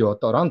Biggio,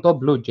 Toronto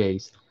Blue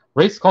Jays.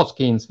 Rhys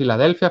Hoskins,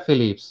 Philadelphia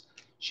Phillies.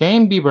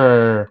 Shane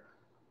Bieber,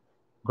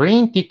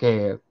 Green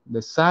Ticket,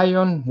 the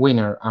Zion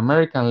winner,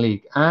 American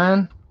League.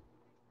 And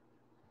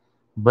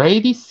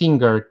Brady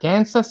Singer,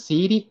 Kansas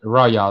City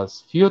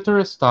Royals,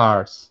 future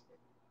stars.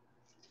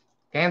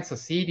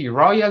 Kansas City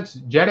Royals,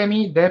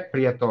 Jeremy De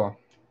Prieto,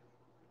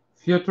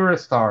 future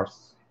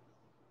stars.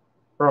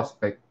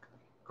 Prospect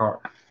card.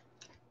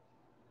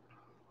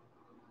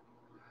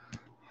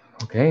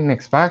 Okay,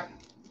 next pack.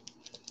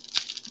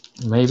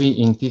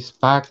 Maybe in this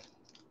pack,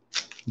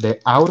 the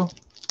auto.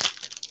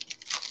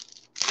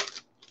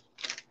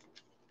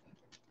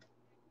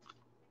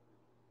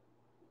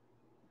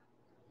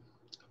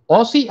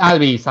 Ozzie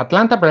Albies,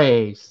 Atlanta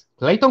Braves.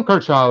 Clayton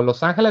Kershaw,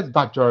 Los Angeles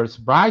Dodgers.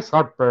 Bryce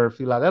Harper,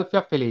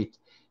 Philadelphia Phillies.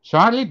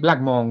 Charlie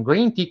Blackmon,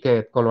 Green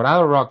Ticket,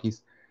 Colorado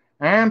Rockies.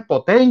 And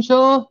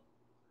potential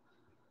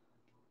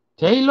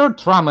Taylor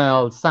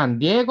Trammell, San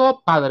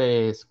Diego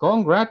Padres.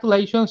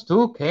 Congratulations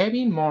to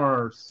Kevin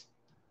Morse.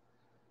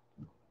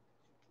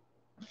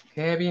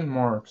 Kevin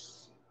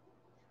Morse.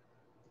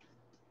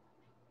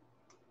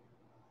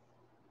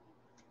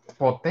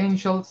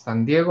 Potential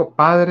San Diego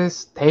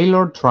Padres,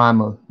 Taylor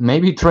Trammell.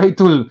 Maybe trade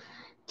to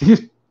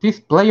this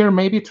player,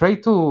 maybe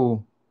trade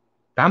to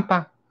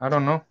Tampa. I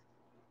don't know.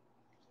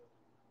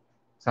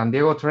 San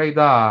Diego trade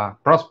a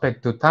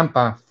prospect to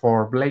Tampa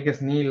for Blake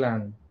Snell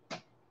and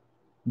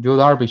Yu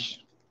Darvish.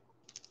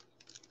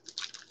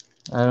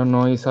 I don't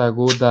know if it's a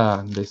good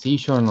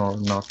decision or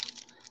not.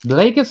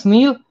 Blake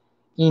Snell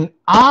in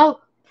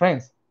all,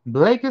 friends,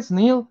 Blake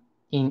Snell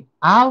in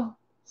all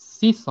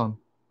season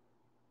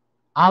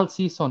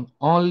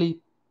only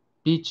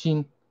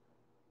pitching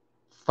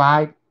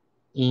 5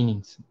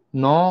 innings.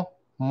 No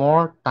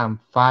more than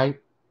 5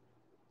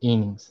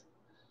 innings.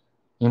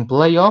 In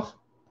playoff,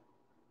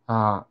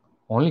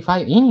 only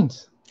 5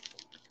 innings.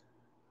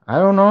 I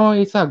don't know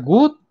if it's a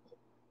good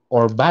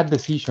or bad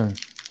decision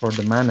for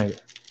the manager.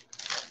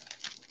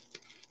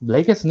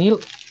 Blake Snell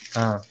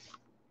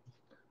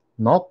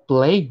not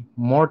play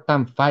more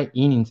than 5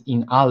 innings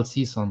in all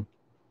season.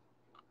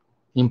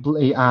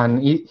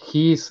 And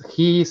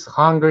he's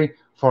hungry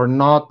for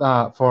not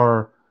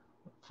for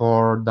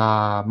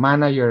the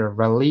manager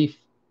relief.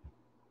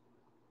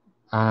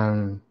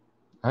 And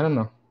I don't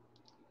know.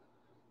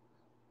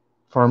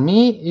 For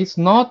me, it's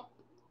not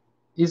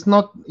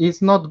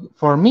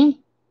for me.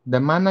 The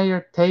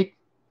manager take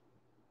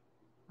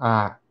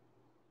I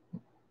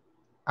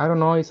don't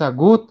know, it's a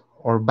good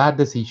or bad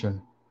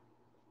decision.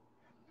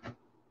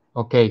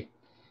 Okay,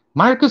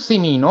 Marcus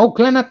Simin,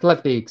 Oakland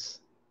Athletics.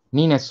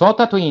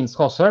 Minnesota Twins,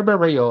 Jose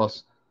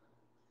Berrios.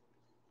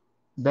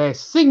 The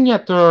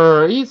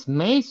signature is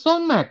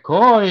Mason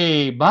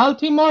McCoy,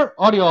 Baltimore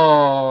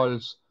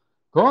Orioles.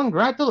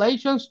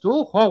 Congratulations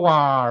to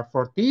Howard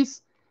for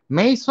this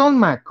Mason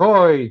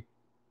McCoy.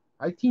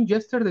 I think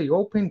yesterday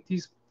opened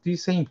this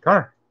same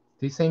card,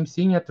 this same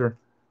signature.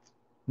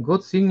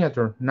 Good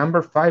signature.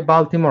 Number 5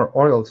 Baltimore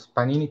Orioles,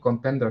 Panini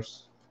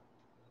Contenders.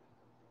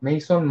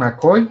 Mason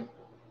McCoy.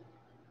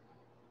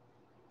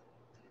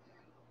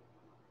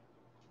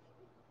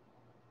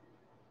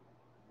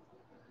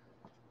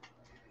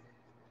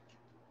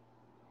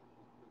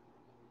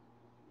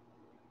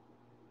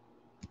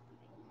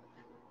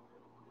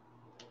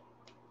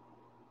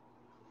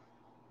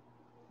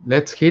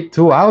 Let's hit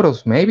 2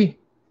 autos, maybe.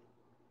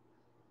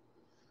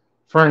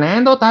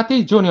 Fernando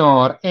Tatis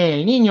Jr.,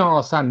 El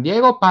Niño, San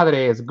Diego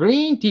Padres,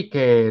 green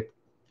ticket.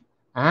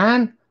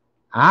 And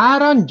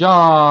Aaron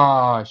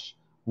Josh,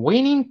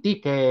 winning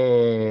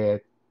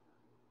ticket.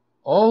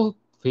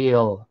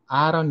 Outfield,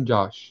 Aaron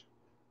Josh.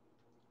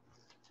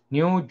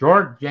 New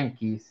York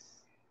Yankees.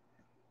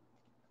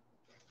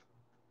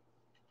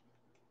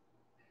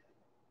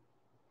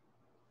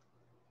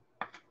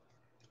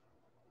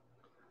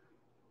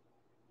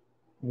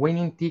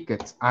 Winning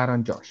tickets,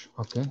 Aaron Josh.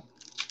 Okay.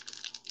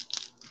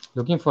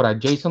 Looking for a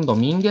Jason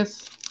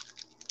Dominguez.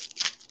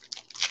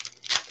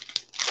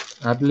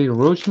 Adley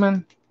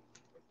Rutschman.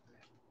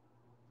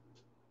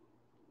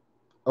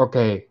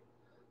 Okay.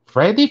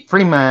 Freddie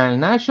Freeman,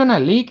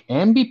 National League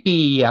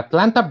MVP,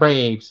 Atlanta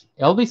Braves.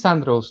 Elvis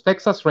Andrus,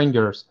 Texas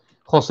Rangers.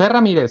 Jose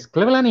Ramirez,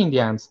 Cleveland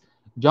Indians.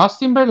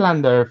 Justin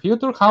Verlander,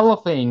 future Hall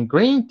of Fame,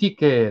 green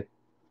ticket.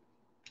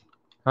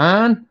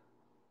 And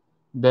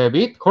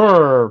David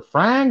Kerr,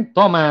 Frank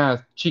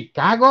Thomas,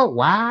 Chicago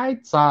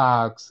White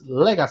Sox,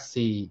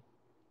 legacy.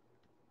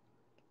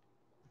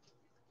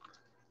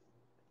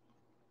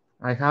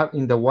 I have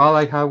in the wall,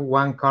 I have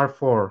one card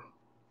for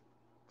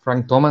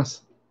Frank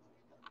Thomas.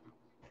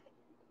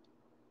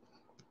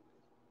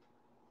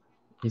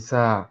 It's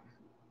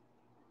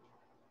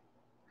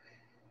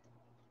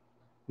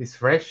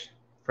fresh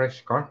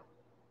card.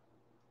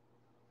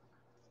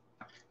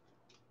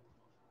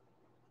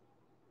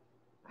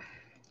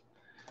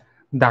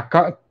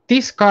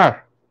 This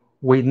card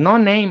with no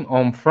name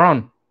on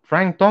front,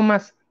 Frank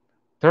Thomas,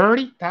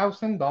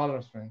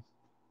 $30,000, friends,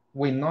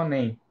 with no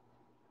name.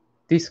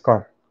 This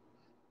card.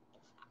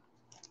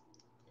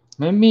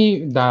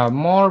 Maybe the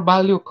more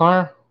value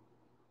card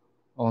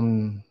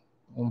on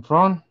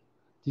front.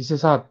 This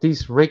is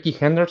this Ricky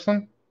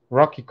Henderson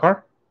rookie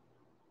card.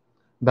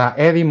 The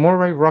Eddie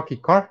Murray rookie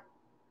card.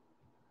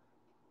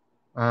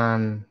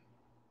 And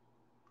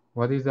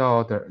what is the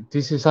other?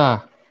 This is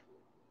a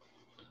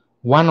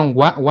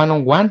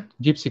one-on-one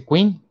Gypsy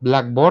Queen,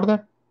 black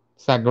border,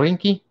 Zach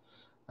Greinke,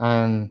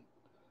 and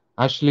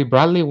Ashley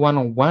Bradley,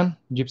 one-on-one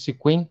Gypsy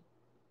Queen.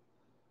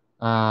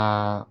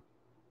 Arizona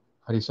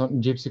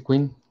Gypsy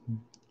Queen,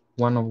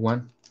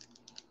 one-on-one.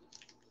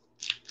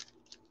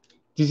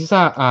 This is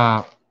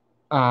a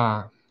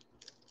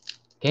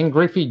Ken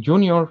Griffey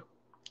Jr.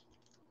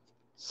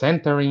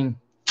 centering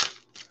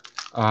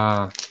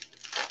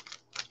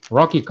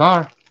rookie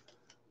card,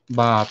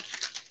 but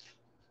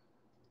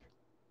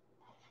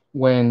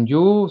when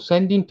you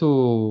send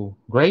into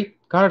great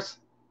cards,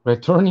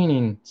 returning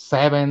in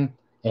 7,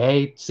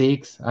 8,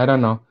 6, I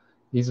don't know.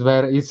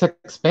 It's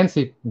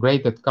expensive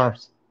graded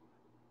cards.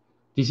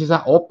 This is a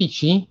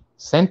OPG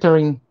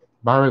centering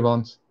Barry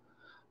Bonds.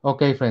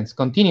 Okay, friends,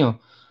 continue.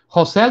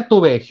 Jose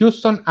Altuve,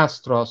 Houston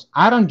Astros.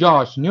 Aaron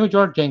Josh, New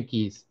York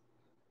Yankees.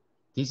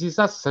 This is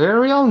a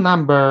serial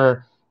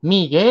number.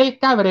 Miguel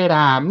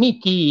Cabrera,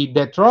 Mickey,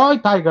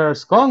 Detroit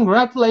Tigers.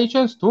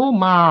 Congratulations to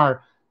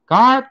Mar.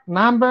 Card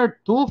number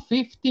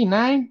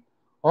 259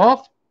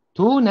 of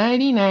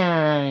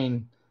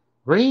 299.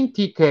 Green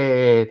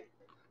ticket.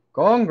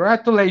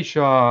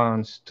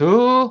 Congratulations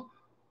to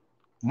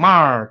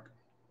Mark.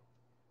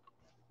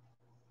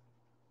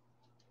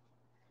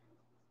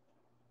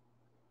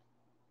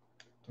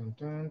 Dun,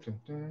 dun, dun,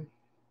 dun.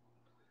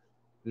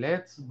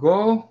 Let's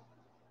go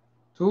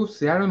to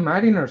Seattle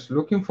Mariners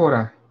looking for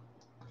a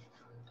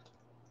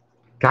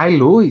Kyle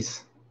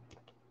Lewis,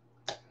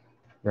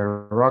 the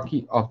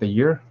Rookie of the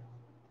Year.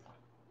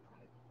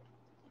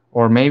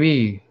 Or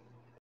maybe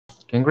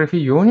Ken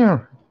Griffey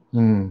Jr.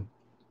 in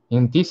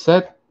this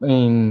set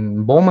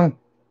in Bowman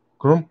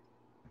Chrome.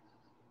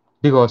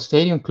 Digo,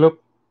 Stadium Club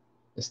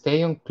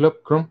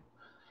Chrome.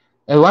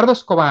 Eduardo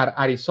Escobar,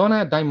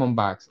 Arizona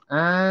Diamondbacks.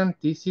 And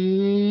this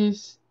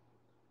is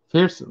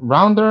first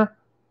rounder,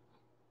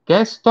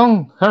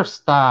 Keston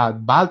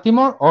Herstad,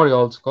 Baltimore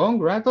Orioles.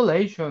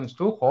 Congratulations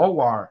to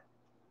Howard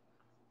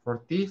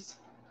for this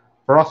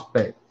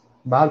prospect,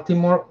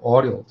 Baltimore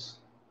Orioles.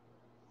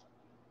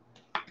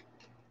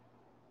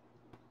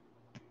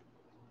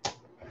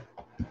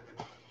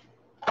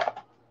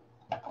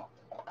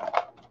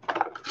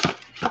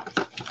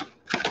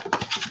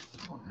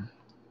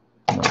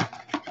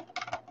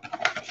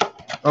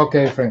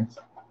 Okay, friends.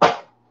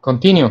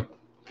 Continue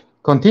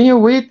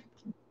with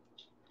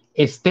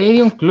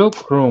Stadium Club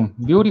Room,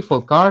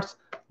 beautiful cards,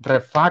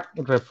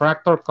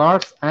 refractor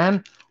cards,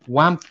 and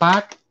one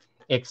pack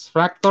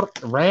extractor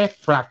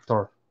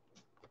refractor.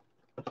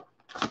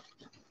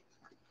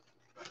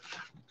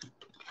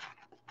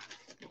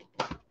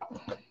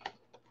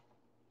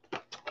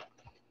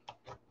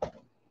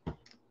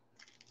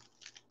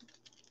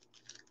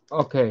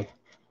 Okay,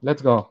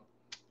 let's go.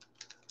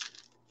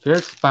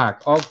 First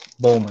pack of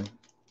Bowman.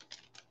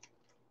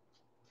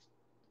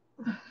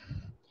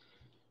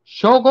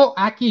 Shogo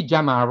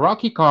Akiyama,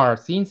 rookie card,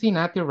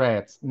 Cincinnati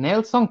Reds.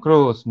 Nelson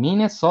Cruz,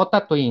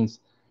 Minnesota Twins.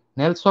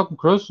 Nelson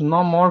Cruz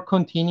no more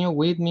continue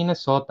with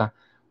Minnesota,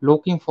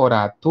 looking for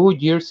a 2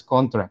 years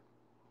contract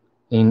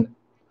in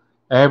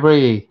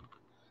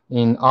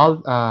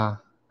all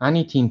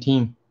any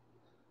team.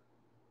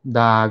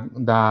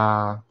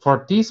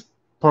 For this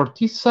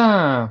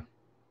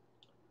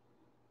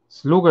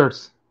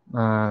sluggers,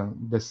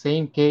 the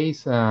same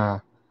case,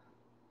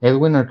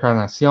 Edwin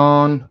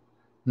Encarnacion,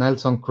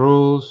 Nelson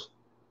Cruz,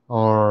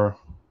 or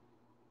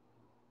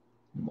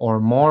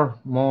more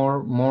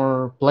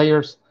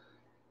players.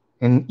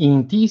 And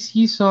in this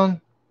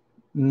season,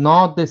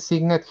 not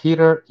designated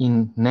hitter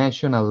in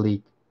National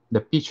League.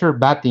 The pitcher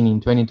batting in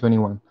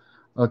 2021.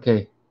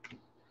 Okay.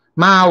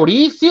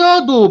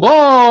 Mauricio Dubon,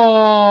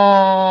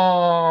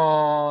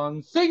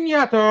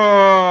 signature.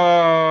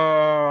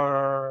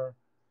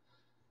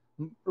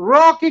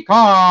 Rookie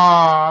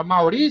card,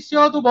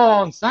 Mauricio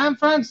Dubon, San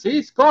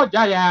Francisco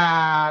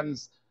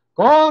Giants.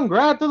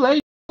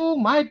 Congratulations to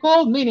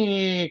Michael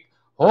Minnick.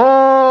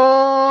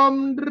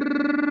 Home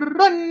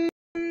run.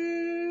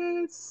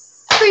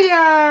 See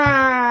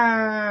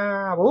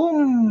ya.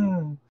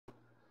 Boom.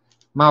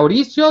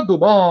 Mauricio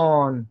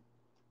Dubon.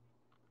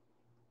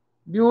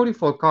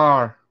 Beautiful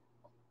card.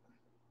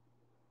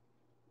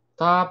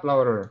 Top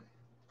loader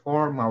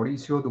for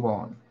Mauricio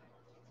Dubon.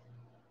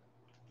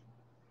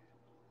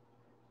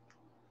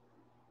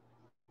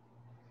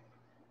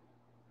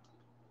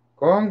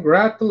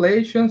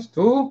 Congratulations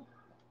to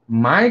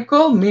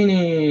Michael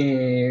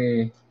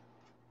Minnick.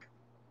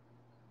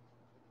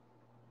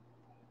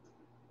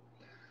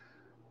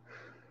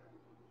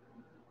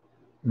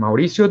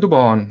 Mauricio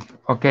Dubon.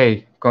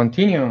 Okay,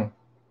 continue.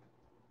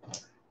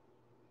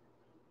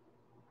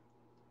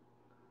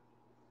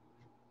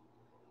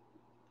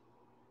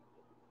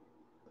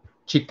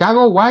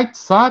 Chicago White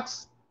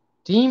Sox,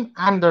 Tim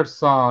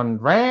Anderson,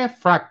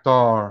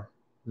 refractor.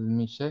 Let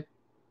me check.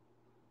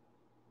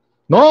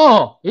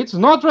 No, it's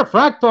not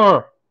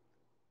refractor.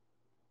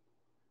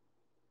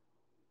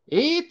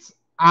 It's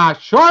a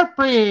short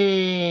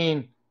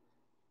print.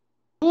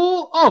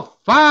 2 of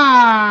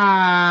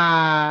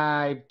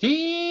 5.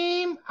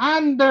 Tim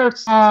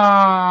Anderson,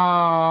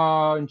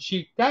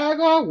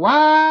 Chicago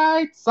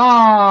White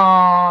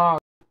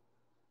Sox.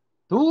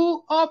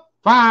 2 of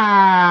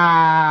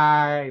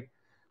 5.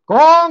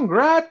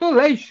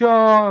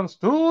 Congratulations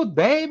to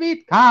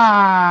David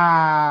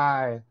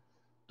Kyle.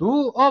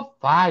 2 of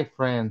 5,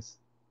 friends.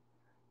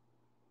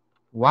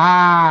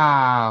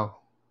 Wow.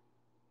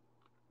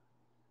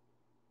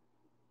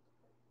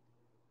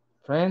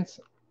 Friends,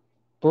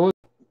 put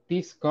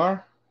this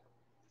card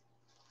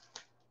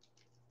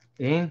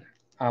in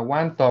a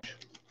one touch.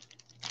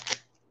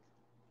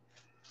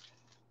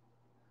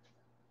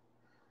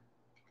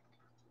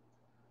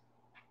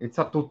 It's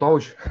a two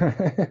touch.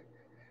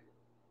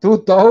 Two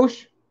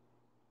touch.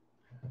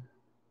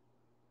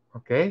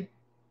 Okay.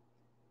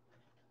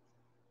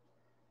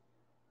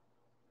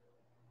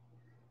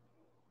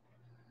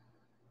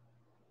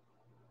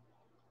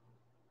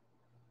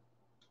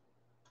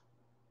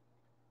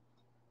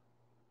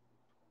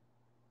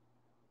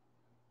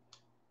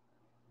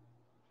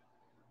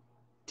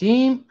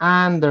 Tim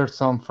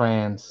Anderson,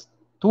 friends.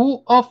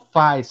 2 of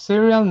 5,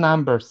 serial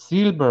number,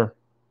 silver,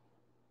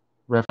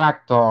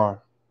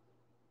 refractor.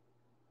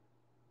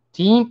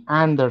 Tim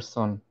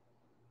Anderson,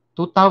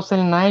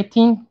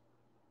 2019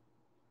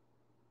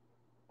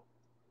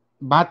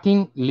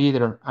 batting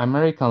leader,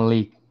 American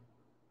League.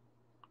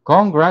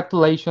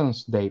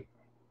 Congratulations, Dave,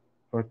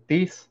 for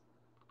this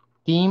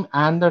Tim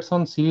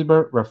Anderson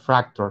silver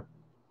refractor.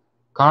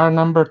 Card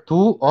number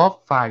 2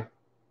 of 5.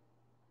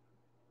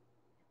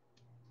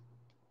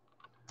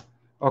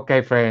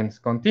 Okay, friends,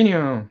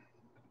 continue.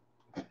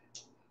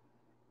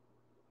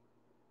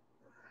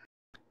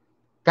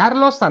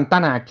 Carlos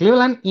Santana,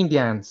 Cleveland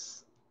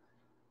Indians.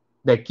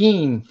 The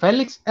King,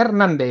 Felix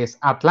Hernandez,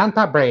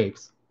 Atlanta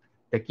Braves.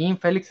 The King,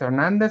 Felix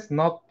Hernandez,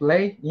 not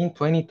play in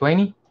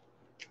 2020.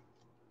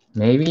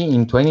 Maybe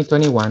in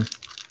 2021.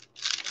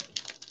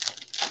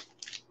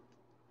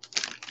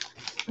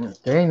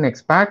 Okay,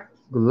 next pack.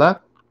 Good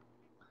luck.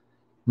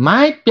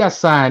 Mike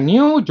Piazza,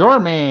 New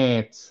York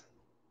Mets.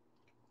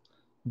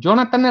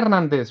 Jonathan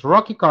Hernandez,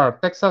 rookie card,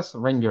 Texas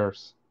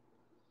Rangers.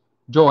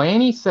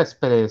 Joenny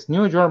Cespedes,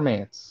 New York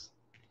Mets.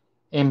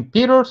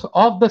 Emperors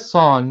of the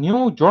Sun,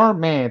 New York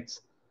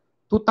Mets.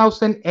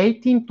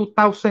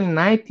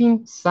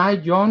 2018-2019 Cy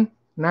Young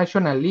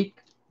National League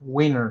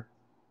winner,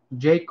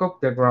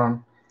 Jacob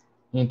deGrom.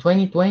 In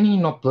 2020,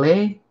 no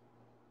play.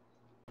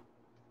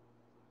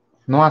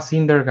 Noah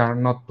Syndergaard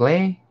not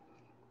play.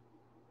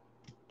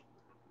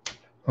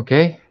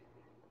 Okay.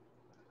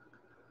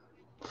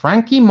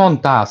 Frankie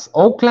Montas,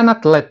 Oakland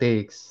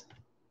Athletics.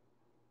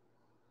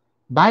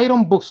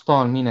 Byron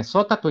Buxton,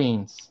 Minnesota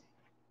Twins.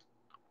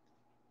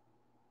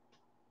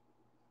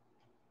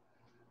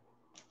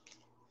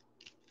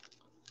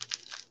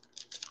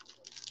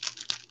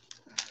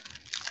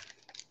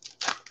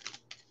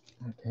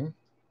 Okay.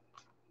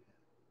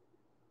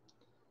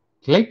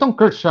 Clayton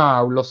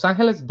Kershaw, Los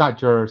Angeles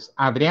Dodgers.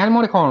 Adrian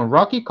Morejon,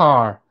 Rocky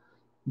Carr.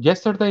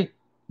 Yesterday,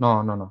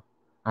 no.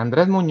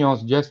 Andres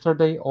Munoz,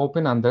 yesterday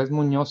open Andres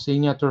Munoz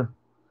signature.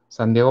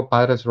 San Diego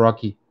Padres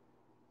Rocky.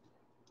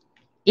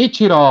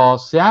 Ichiro,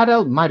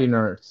 Seattle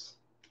Mariners.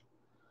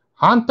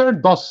 Hunter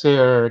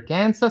Dozier,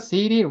 Kansas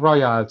City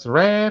Royals.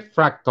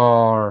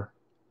 Refractor.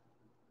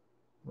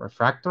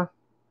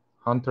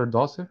 Hunter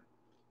Dozier.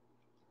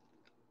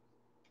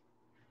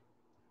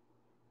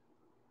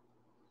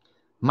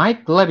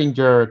 Mike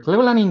Clevinger,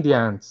 Cleveland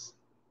Indians.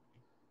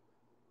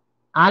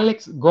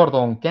 Alex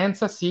Gordon,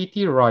 Kansas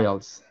City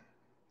Royals.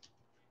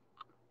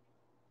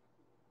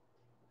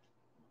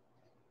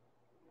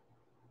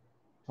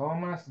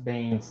 Thomas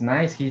Baines,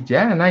 nice hit.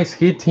 Yeah, nice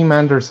hit, Tim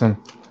Anderson.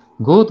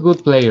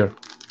 Good player.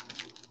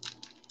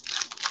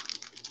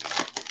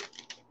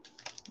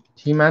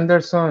 Tim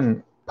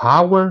Anderson,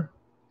 power,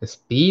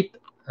 speed,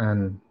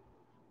 and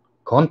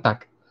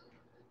contact.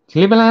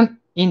 Cleveland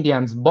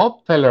Indians,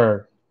 Bob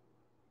Feller.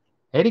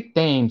 Eric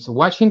Thames,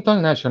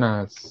 Washington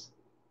Nationals.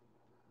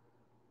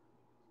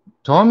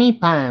 Tommy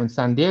Pham,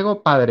 San Diego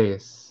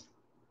Padres.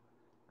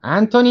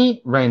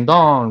 Anthony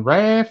Rendon,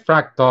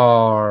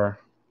 Refractor.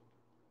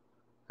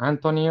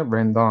 Anthony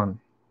Rendon.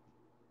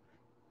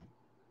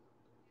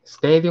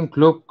 Stadium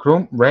Club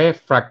Chrome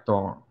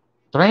Refractor.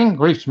 Trent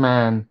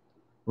Grisham,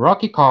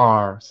 Rocky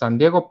Carr, San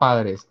Diego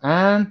Padres.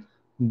 And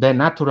the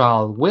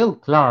natural Will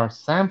Clark,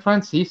 San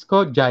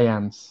Francisco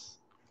Giants.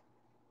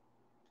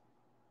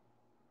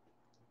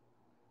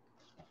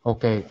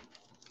 Okay.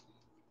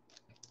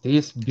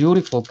 These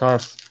beautiful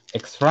cards.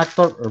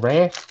 Extractor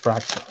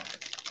Refractor.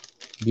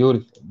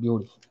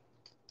 Beautiful.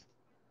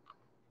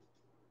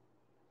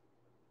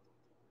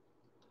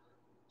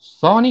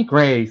 Sonny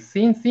Gray,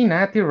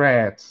 Cincinnati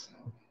Reds.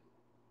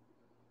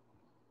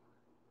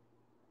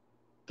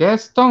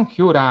 Keston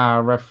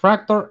Hiura,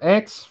 Refractor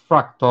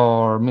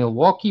X-Fractor,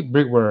 Milwaukee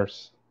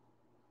Brewers.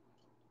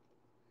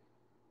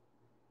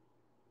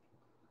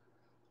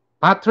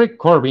 Patrick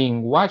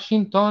Corbin,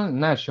 Washington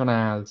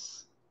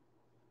Nationals.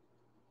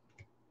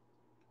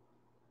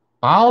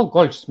 Paul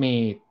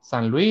Goldschmidt,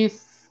 San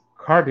Luis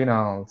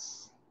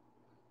Cardinals.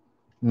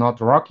 Not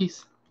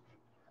Rockies.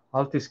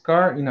 Altis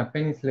card in a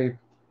penny slip.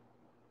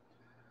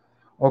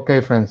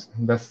 Okay, friends.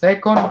 The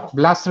second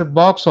blaster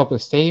box of the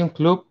Stadium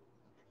Club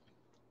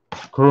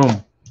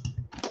Chrome.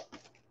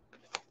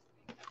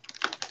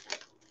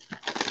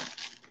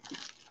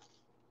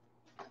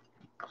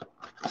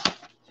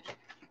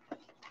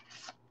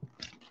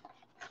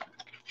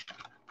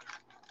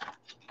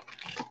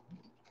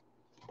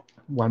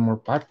 One more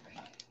pack.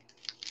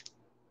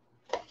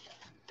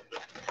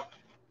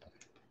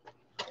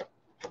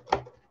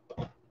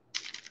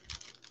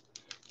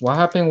 What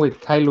happened with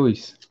Kyle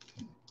Lewis?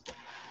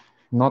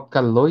 Not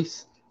Kyle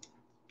Lewis?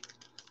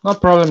 No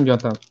problem,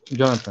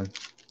 Jonathan.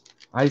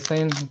 I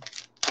sent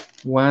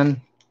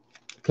one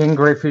Ken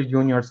Griffey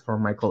Jr. for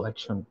my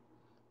collection.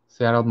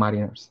 Seattle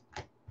Mariners.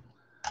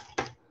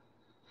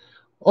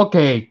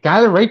 Okay,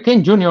 Cal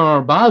Ripken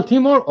Jr.,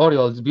 Baltimore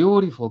Orioles.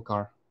 Beautiful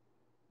car.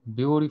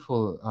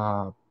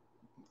 Beautiful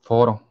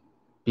photo,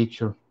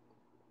 picture.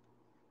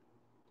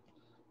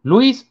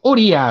 Luis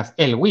Urias,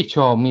 El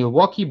Huicho,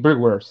 Milwaukee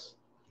Brewers.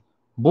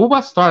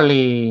 Bubba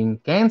Starling,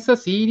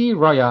 Kansas City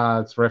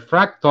Royals.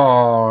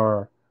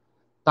 Refractor.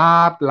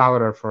 Tap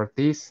louder for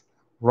this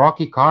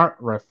Rocky car.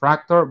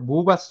 Refractor.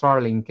 Bubba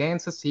Starling,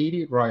 Kansas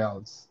City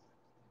Royals.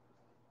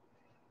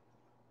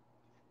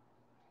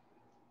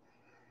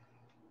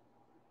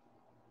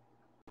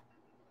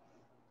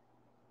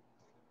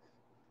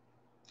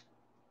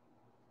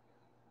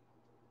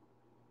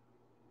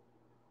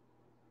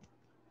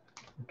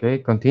 Okay,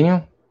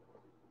 continue.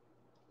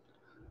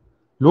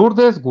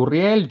 Lourdes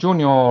Gurriel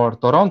Jr.,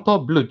 Toronto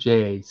Blue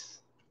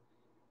Jays.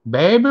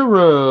 Baby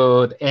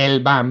Ruth,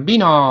 El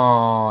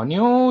Bambino,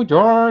 New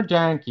York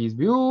Yankees.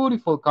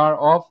 Beautiful card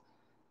of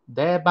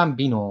the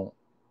Bambino.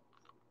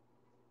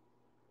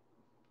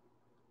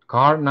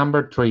 Card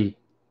number 3.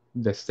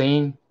 The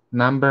same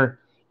number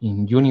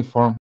in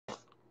uniform.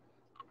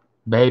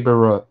 Baby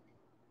Ruth.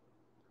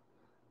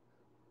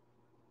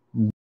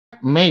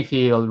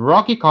 Mayfield,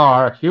 Rocky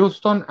card,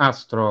 Houston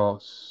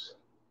Astros.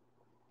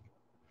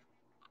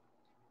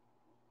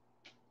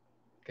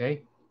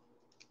 Okay.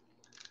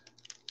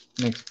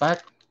 Next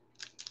pack.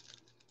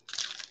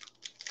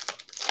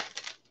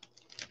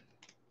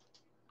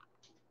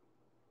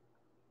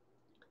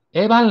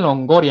 Evan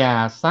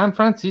Longoria, San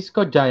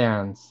Francisco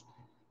Giants.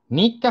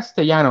 Nick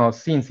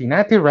Castellanos,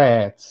 Cincinnati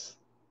Reds.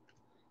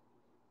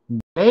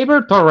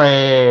 Gleyber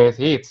Torres,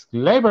 it's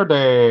Labor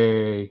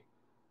Day.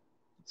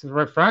 It's a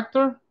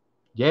refractor.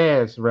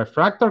 Yes,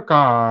 refractor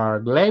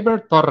car,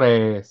 Gleyber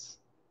Torres.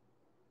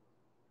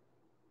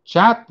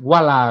 Chad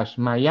Wallace,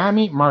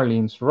 Miami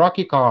Marlins,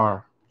 rookie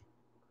car.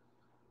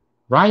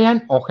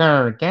 Ryan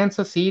O'Hearn,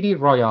 Kansas City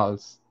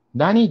Royals.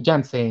 Danny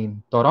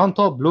Jansen,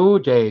 Toronto Blue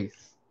Jays.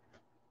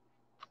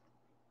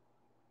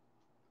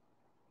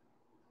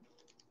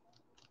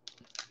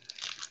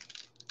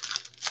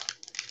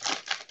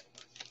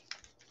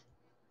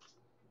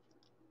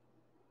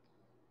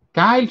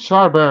 Kyle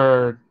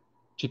Schwarber,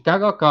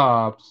 Chicago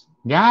Cubs.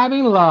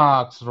 Gavin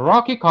Lux,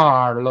 rookie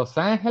car, Los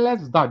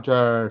Angeles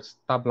Dodgers.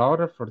 Top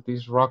loader for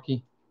this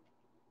rookie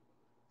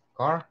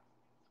car,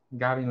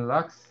 Gavin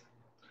Lux.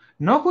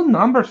 No good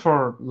numbers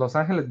for Los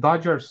Angeles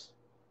Dodgers,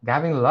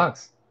 Gavin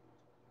Lux.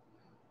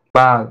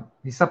 But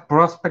he's a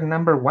prospect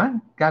number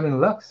one, Gavin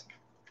Lux.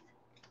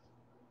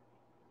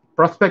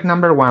 Prospect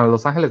number one,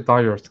 Los Angeles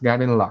Dodgers,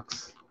 Gavin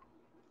Lux.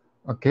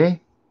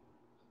 Okay.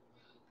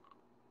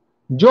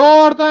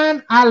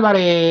 Jordan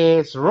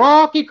Alvarez,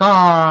 Rocky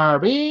Car,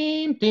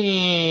 Beam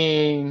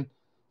Team,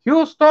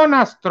 Houston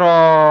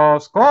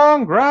Astros.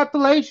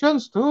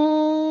 Congratulations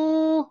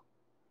to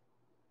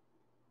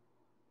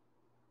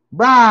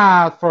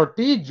Bradford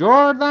T.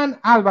 Jordan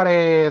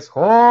Alvarez.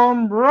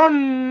 Home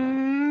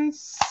run.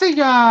 See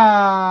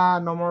ya.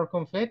 No more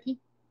confetti.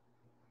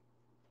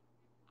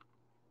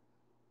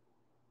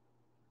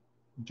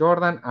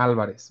 Jordan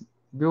Alvarez.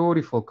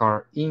 Beautiful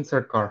car.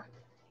 Insert car.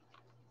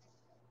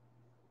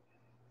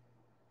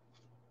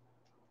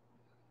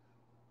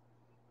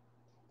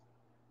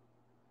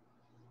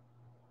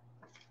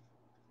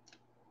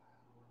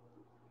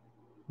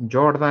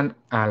 Jordan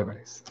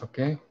Alvarez.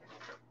 Okay.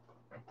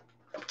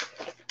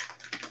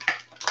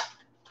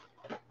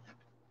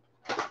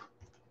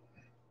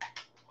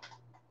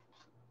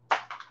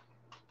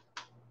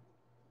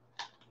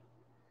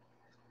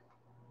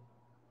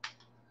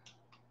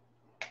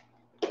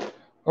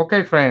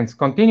 Okay, friends,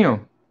 continue.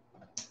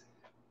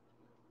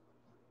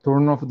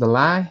 Turn off the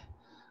light.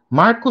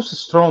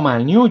 Marcus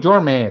Stroman, New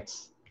York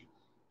Mets.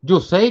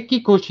 Yusei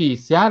Kikuchi,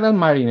 Seattle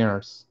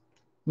Mariners.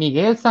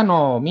 Miguel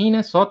Sano,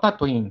 Minnesota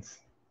Twins.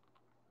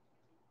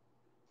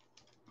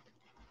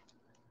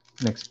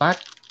 Next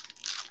pack.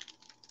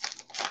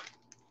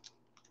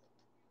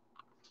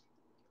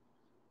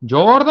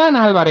 Jordan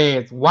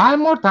Alvarez, one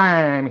more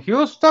time.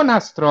 Houston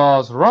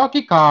Astros,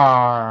 rookie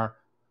car.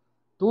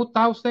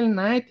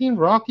 2019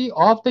 Rookie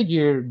of the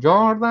Year,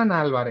 Jordan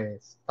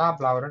Alvarez.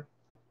 Top louder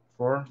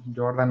for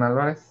Jordan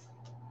Alvarez.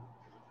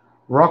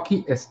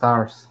 Rocky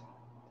Stars.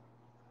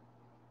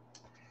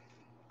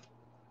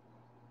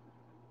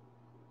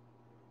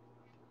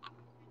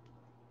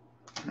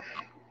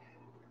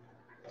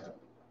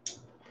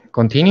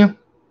 Continue.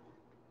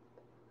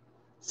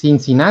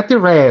 Cincinnati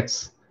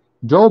Reds,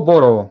 Joe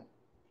Burrow.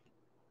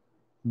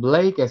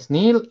 Blake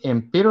Snell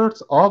and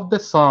Pillars of the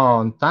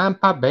Sun,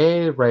 Tampa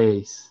Bay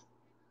Rays.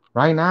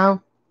 Right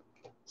now,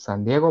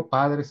 San Diego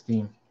Padres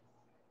team.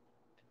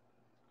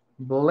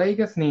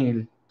 Blake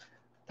Snell,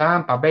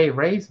 Tampa Bay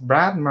Rays,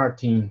 Brad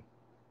Martin.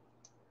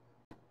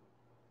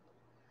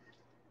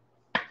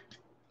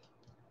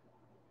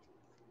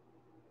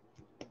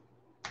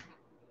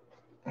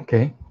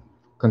 Okay,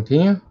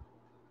 continue.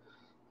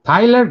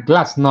 Tyler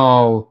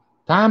Glasnow,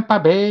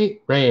 Tampa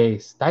Bay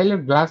Rays. Tyler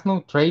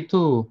Glasnow trade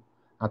to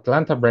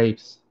Atlanta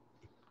Braves.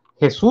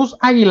 Jesus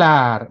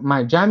Aguilar,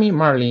 Miami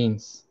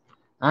Marlins.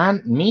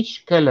 And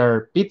Mitch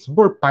Keller,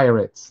 Pittsburgh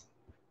Pirates.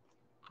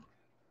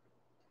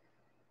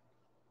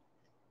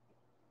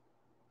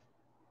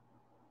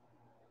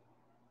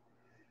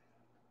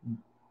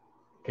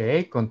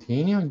 Okay,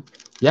 continue.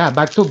 Yeah,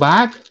 back to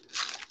back.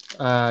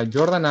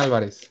 Jordan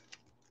Alvarez.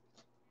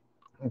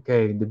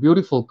 Okay, the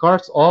beautiful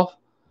cards of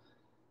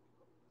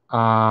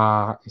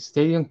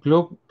Stadium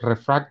Club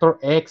Refractor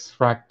X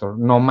Fractor.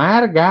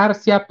 Nomar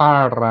Garcia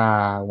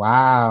Parra.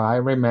 Wow, I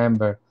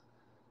remember.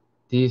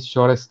 This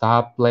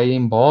shortstop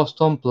playing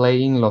Boston,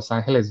 playing Los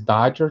Angeles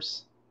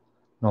Dodgers.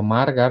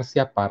 Nomar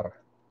Garcia Parra.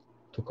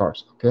 Two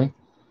cards, okay.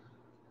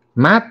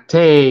 Matt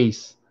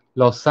Tays,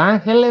 Los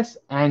Angeles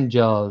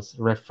Angels,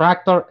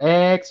 Refractor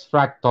X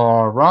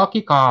Fractor,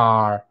 Rocky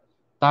Car.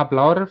 Top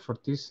loader for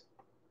this.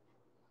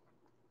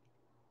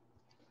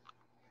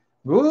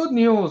 Good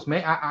news,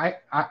 man.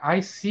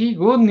 I see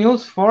good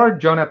news for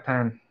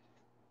Jonathan.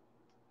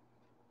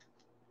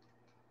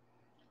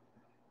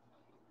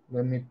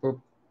 Let me put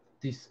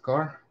this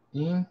car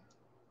in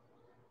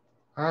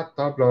a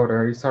top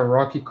loader. It's a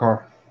Rocky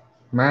car.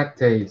 Matt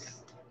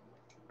Tays,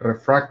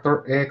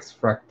 Refractor X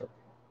Fractor.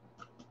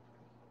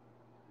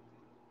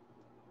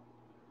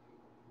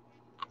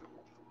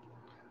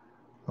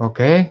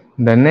 Okay,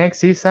 the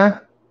next is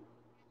a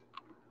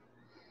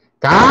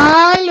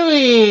Kyle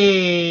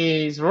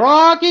Lewis,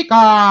 Rocky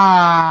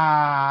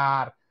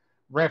car,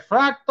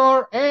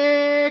 Refractor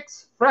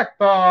X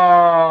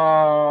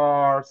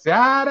Fractor,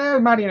 Seattle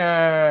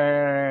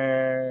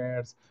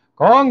Mariners.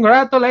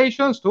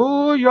 Congratulations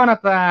to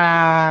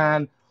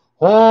Jonathan.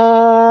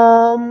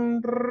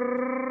 Home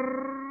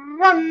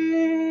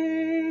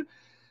run.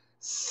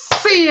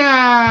 See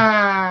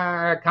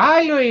ya!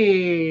 Kyle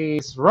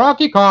Lewis,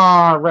 Rocky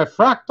car,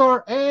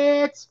 Refractor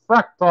X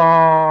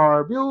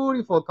Fractor.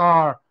 Beautiful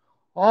car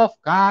of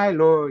Kyle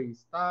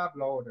Lewis, top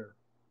loader.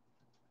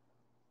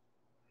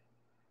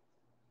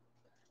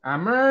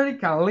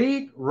 American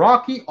League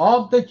Rookie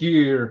of the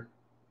Year.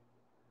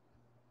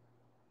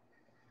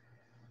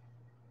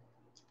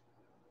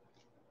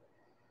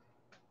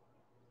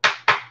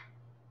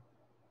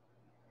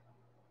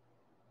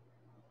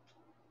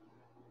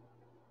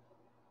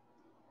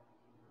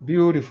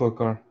 Beautiful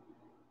car.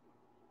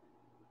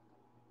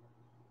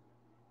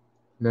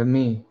 Let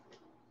me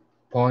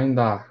point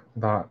the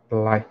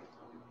light.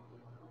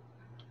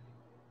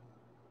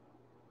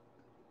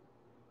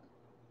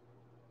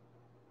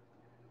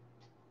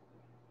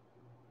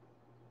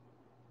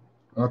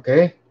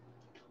 Okay.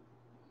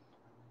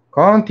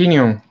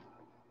 Continue.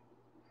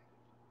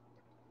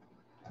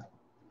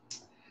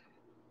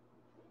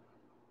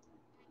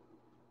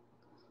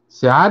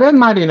 Seattle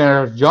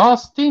Mariners,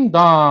 Justin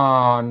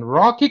Dunn,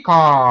 Rocky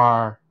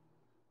car.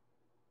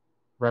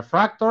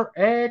 Refractor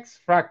X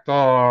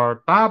Fractor,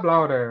 top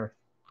loader.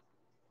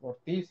 For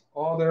this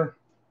other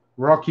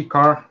Rocky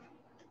car,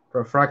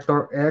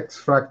 Refractor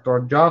X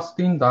Fractor,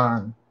 Justin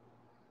Dunn.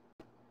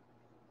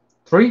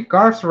 3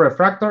 cars,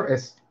 Refractor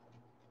is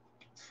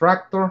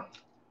Fractor,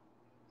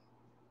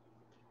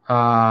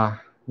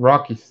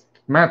 Rockies.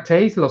 Matt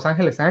Chase, Los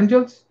Angeles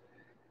Angels,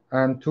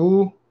 and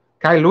 2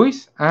 Kyle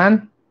Lewis,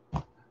 and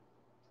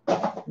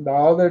the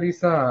other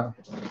is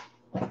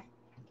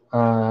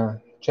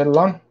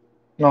Chelon.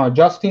 No,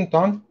 Justin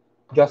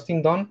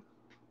Dunn.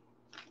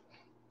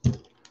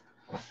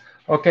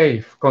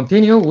 Okay,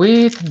 continue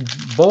with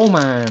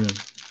Bowman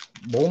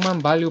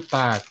value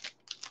pack.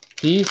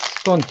 This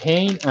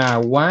contain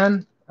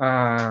one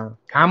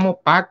camo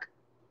pack.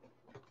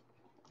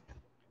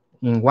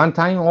 In one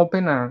time,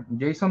 open a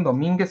Jason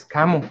Dominguez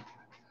camo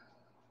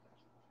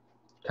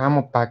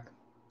pack.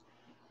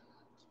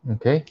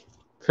 Okay,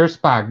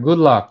 first pack. Good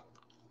luck.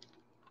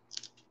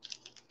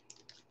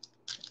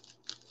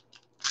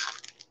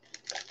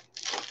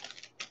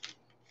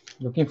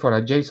 Looking for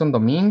a Jason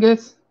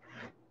Dominguez,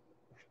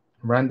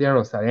 Randy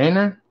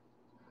Arozarena,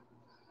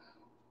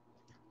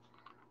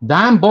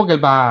 Dan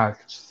Vogelbach,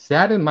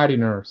 Seattle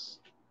Mariners,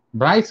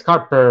 Bryce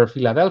Harper,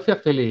 Philadelphia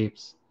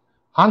Phillies,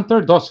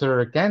 Hunter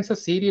Dozier,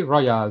 Kansas City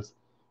Royals,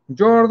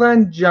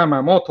 Jordan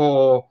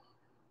Yamamoto,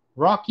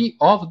 Rookie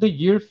of the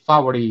Year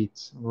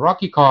favorites,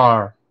 Rocky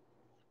car,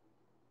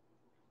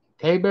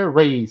 Tabor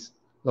Rays,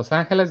 Los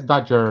Angeles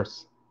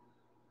Dodgers,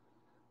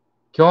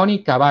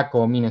 Keoni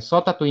Cavaco,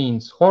 Minnesota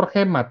Twins,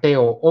 Jorge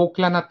Mateo,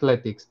 Oakland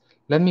Athletics.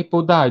 Let me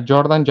put the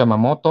Jordan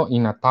Yamamoto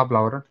in a top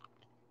loader.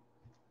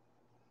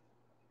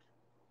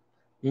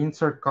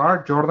 Insert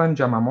car, Jordan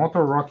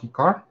Yamamoto, Rocky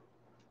car.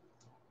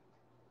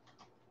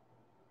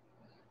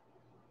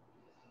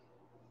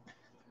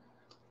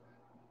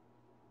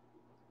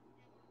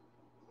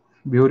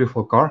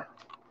 Beautiful car.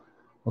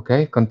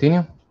 Okay,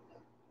 continue.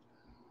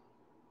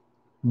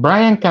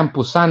 Brian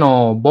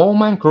Campuzano,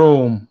 Bowman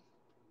Chrome.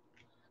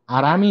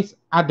 Aramis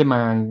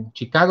Ademan,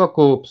 Chicago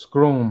Cubs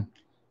Chrome.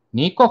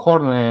 Nico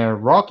Horner,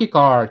 Rocky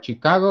car,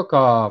 Chicago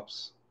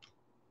Cubs.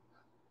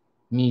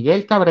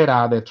 Miguel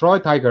Cabrera,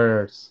 Detroit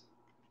Tigers.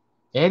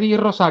 Eddie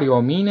Rosario,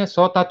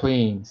 Minnesota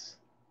Twins.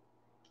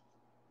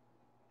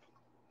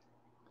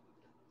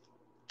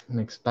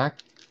 Next pack.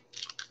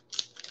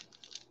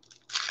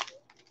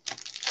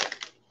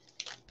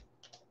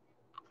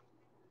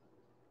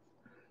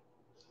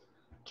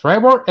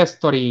 Trevor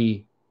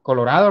Story,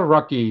 Colorado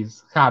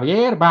Rockies.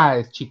 Javier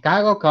Baez,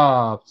 Chicago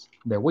Cubs,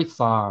 the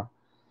Wizard.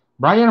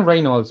 Brian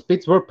Reynolds,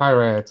 Pittsburgh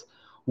Pirates.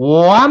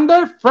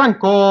 Wander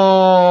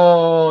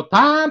Franco,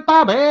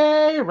 Tampa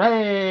Bay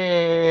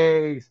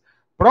Rays.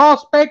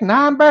 Prospect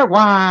number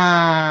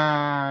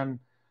 1.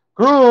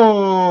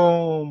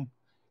 Chrome.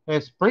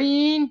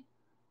 Spring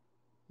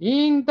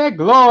in the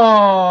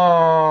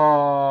glove.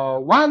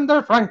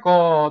 Wander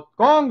Franco,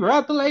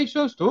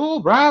 congratulations to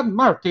Brad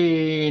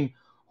Martin.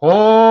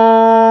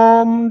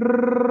 Home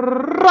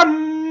run.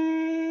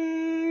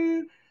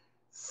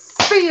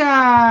 See ya.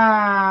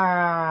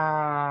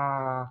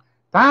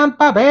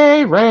 Tampa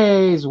Bay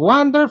Rays,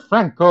 Wander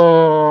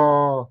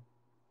Franco.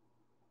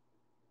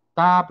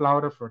 Top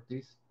loader for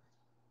this.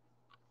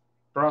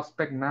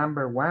 Prospect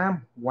number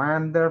 1,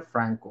 Wander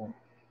Franco.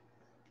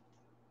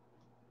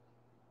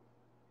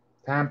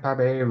 Tampa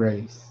Bay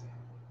Rays.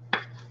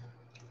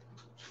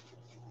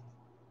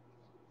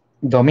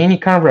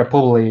 Dominican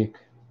Republic.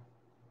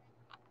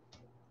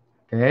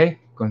 Okay,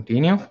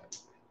 continue.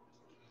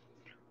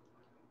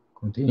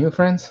 Continue,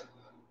 friends.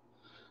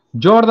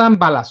 Jordan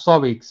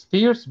Balazovic,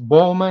 Fierce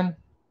Bowman,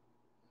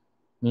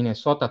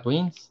 Minnesota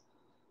Twins.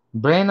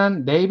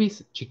 Brennan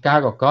Davis,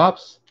 Chicago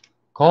Cubs.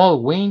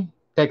 Cole Winn,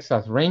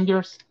 Texas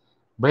Rangers.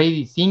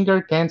 Brady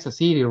Singer, Kansas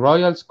City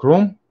Royals,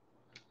 Chrome.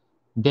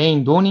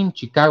 Dane Dunning,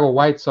 Chicago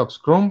White Sox,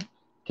 Chrome.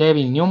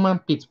 Kevin Newman,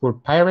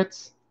 Pittsburgh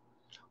Pirates.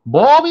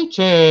 Bobby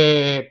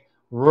Chet,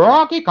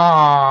 Rocky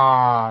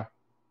car,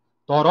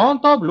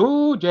 Toronto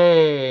Blue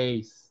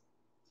Jays.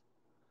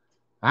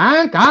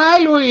 And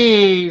Kyle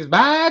Lewis,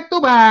 back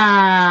to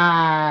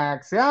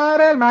back.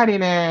 Seattle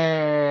Mariners.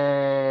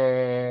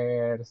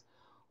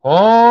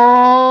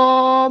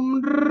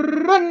 Home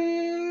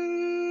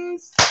run.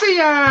 See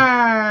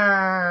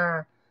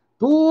ya.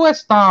 2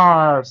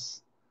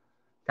 stars.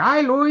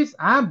 Kyle Lewis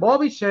and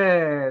Bobby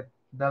Shedd.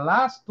 The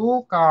last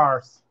 2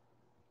 cards.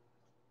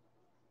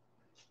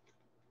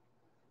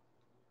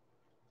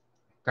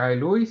 Kyle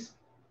Lewis,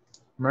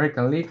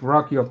 American League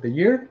Rookie of the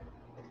Year.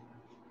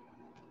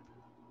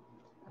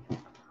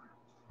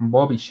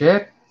 Bobby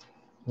Shedd,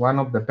 one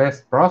of the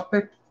best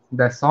prospects,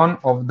 the son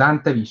of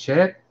Dante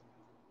Bichette.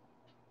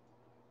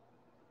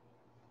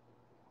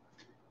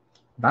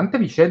 Dante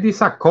Bichette is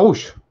a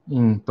coach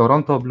in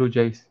Toronto Blue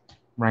Jays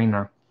right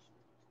now.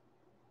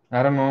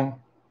 I don't know.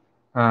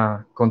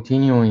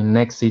 Continuing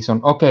next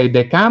season. Okay,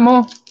 the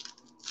camo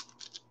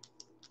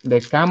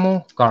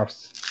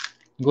cards.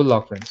 Good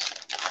luck, friends.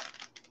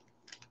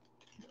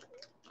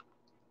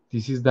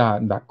 This is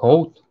the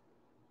code.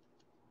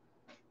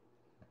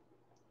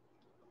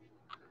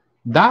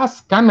 Das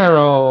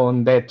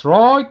Cameron,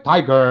 Detroit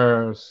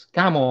Tigers,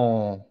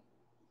 camo.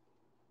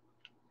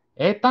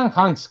 Ethan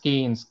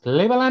Hanskins,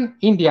 Cleveland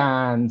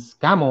Indians,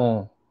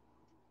 camo.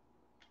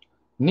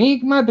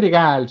 Nick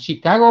Madrigal,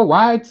 Chicago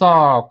White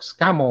Sox,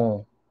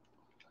 camo.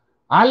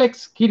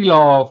 Alex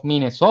Kirillov,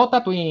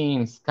 Minnesota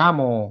Twins,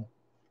 camo.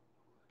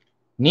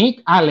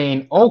 Nick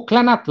Allen,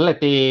 Oakland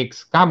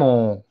Athletics,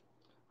 camo.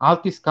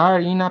 Altis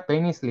card in a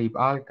penny slip,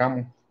 all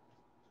camo.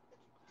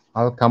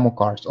 All camo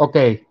cards.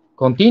 Okay,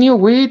 continue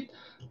with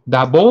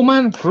the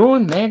Bowman Crew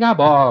Mega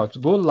Box.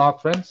 Good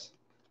luck, friends.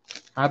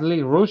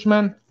 Adley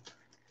Rutschman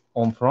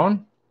on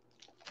front.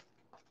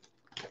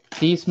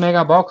 This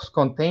mega box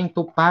contains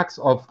 2 packs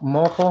of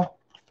Mojo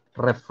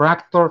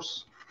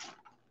Refractors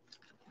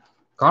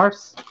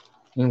cards.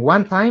 In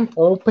one time,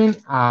 open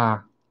a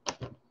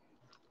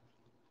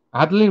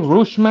Adley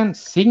Rutschman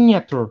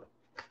signature.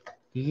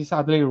 This is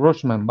Adley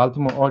Rutschman,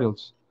 Baltimore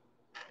Orioles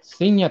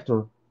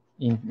signature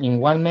in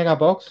one mega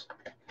box.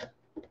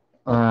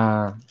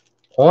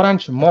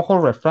 Orange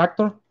Mojo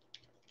Refractor.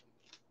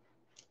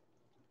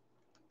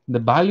 The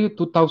value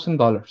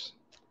 $2,000.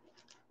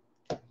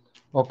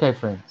 Okay,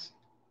 friends.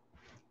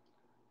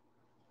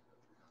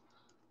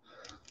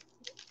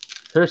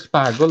 First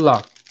pack, good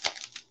luck.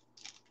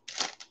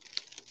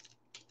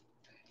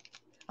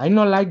 I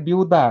not like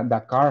view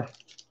the card.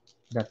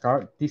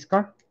 This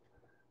card.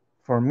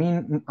 For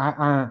me,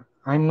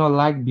 I'm not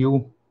like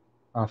view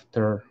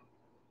after.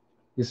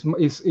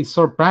 It's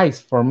surprise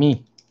for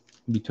me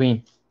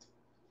between.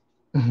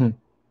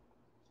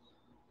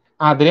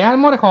 Adrián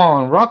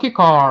Morejon, Rocky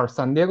Card,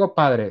 San Diego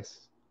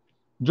Padres.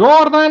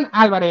 Jordan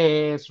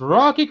Alvarez,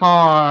 Rocky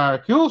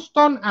Card,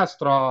 Houston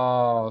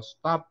Astros.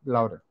 Top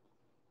loader.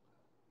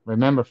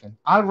 Remember, friend,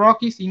 all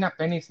Rockies in a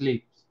penny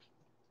slip.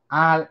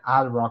 All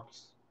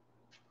Rockies.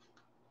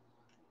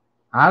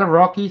 All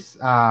Rockies.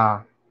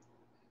 I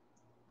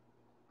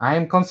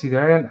am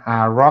considering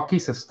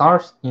Rockies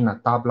stars in a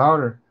top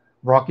loader.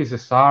 Rockies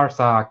stars,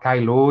 Kyle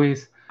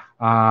Lewis,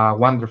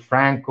 Wander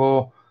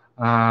Franco,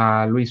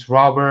 Luis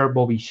Robert,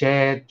 Bobby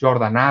Shedd,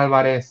 Jordan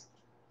Alvarez,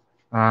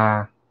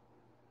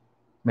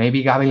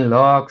 maybe Gavin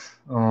Lux.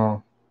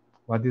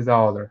 What is the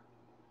other?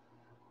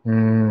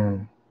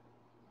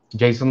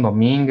 Jason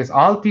Dominguez.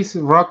 All these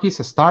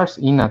Rockies stars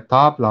in a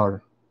top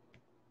loader.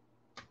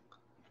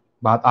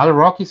 But all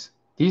Rockies,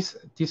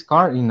 this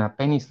card in a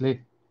penny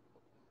slip.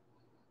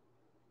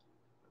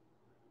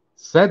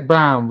 Seth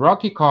Brown,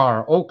 Rocky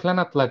Card, Oakland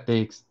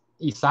Athletics.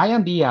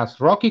 Isaiah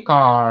Diaz, Rocky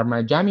Card,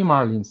 Miami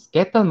Marlins.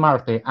 Ketel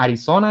Marte,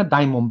 Arizona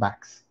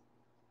Diamondbacks.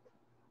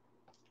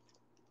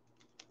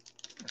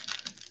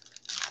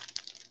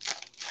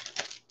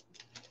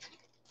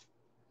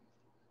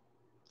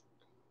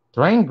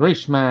 Trent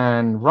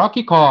Grisham,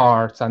 Rocky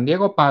Card, San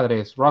Diego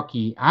Padres,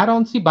 Rocky.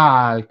 Aaron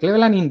Cibal,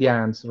 Cleveland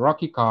Indians,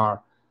 Rocky Card.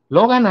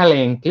 Logan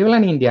Allen,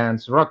 Cleveland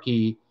Indians,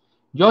 Rocky.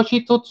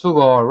 Yoshi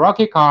Tutsugo,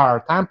 Rocky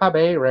Card, Tampa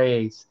Bay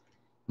Rays.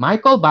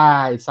 Michael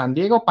Bay, San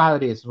Diego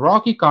Padres,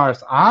 Rocky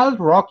Cards, all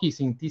Rockies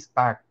in this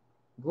pack.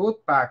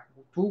 Good pack.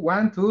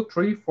 1, 2,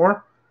 3,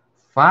 4,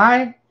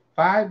 5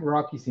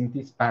 Rockies in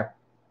this pack.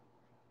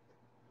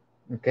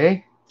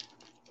 Okay.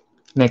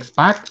 Next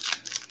pack.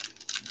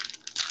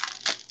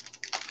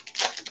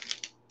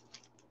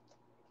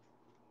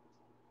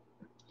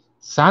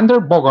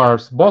 Xander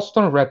Bogaerts,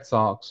 Boston Red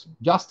Sox.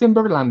 Justin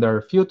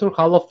Verlander, future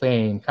Hall of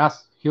Fame,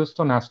 has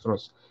Houston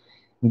Astros.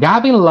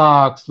 Gavin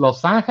Lux,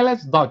 Los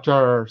Angeles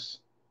Dodgers.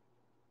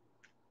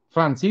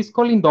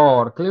 Francisco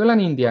Lindor,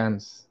 Cleveland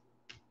Indians.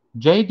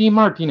 J.D.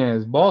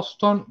 Martinez,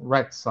 Boston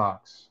Red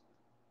Sox.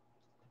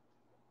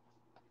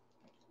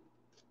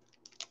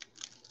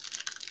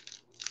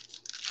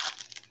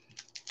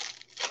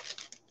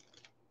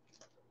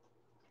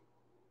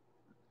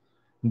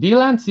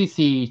 Dylan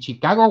Cease,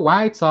 Chicago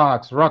White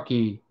Sox,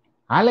 Rocky.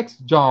 Alex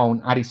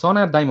Jones,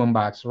 Arizona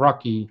Diamondbacks,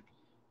 Rocky.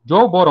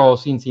 Joe Burrow,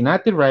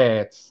 Cincinnati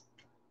Reds.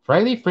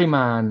 Freddie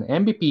Freeman,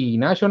 MVP,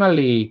 National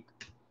League.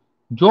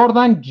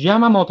 Jordan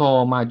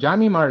Yamamoto,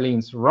 Miami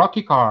Marlins,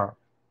 Rocky Card.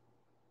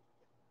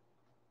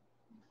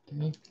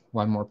 Okay,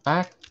 one more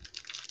pack.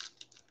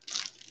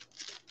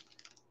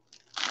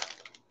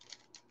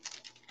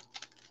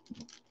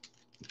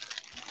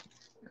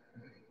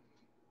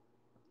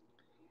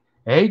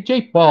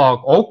 AJ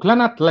Pog,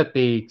 Oakland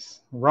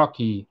Athletics,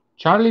 Rocky.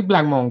 Charlie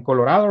Blackmon,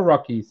 Colorado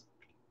Rockies.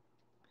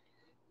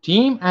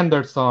 Tim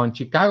Anderson,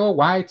 Chicago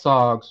White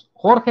Sox.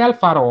 Jorge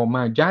Alfaro,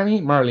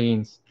 Miami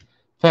Marlins.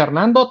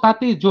 Fernando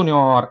Tatis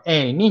Jr.,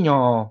 El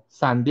Niño,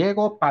 San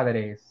Diego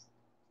Padres.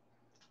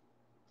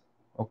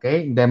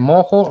 Okay, the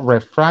Mojo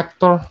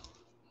Refractor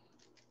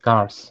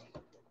cards.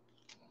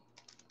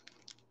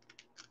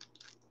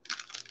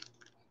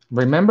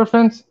 Remember,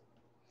 friends,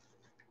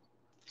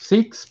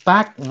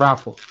 6-pack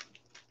raffle.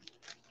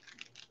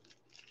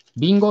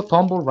 Bingo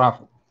tumble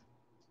raffle.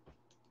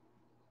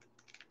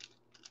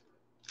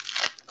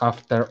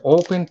 After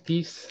open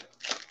these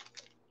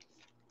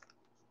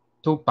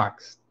 2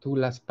 packs, 2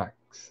 last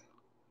packs.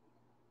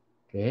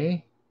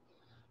 Okay.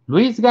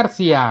 Luis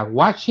Garcia,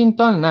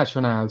 Washington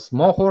Nationals,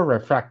 Mojo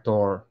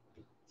Refractor.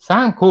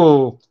 Sam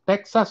Cooke,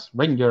 Texas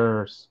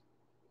Rangers.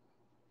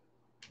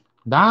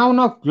 Down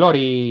of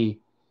Glory.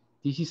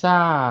 This is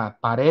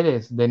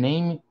Paredes. The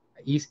name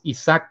is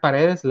Isaac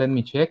Paredes. Let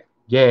me check.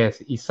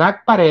 Yes,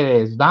 Isaac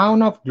Paredes,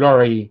 Down of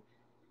Glory.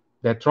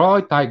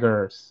 Detroit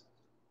Tigers.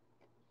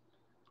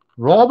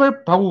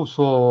 Robert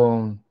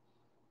Pauson,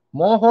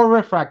 Mojo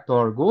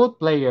Refractor, good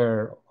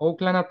player,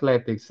 Oakland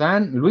Athletics.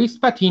 And Luis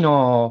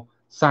Patino,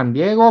 San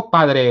Diego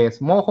Padres,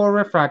 Mojo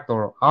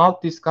Refractor.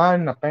 Out this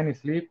card in a penny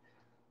slip.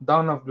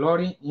 Down of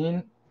Glory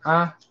in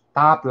a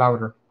top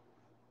loader.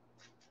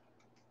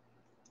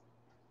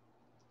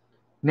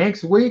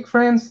 Next week,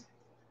 friends,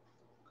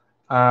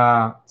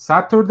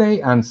 Saturday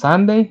and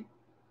Sunday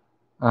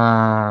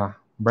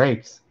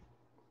breaks.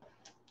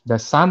 The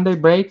Sunday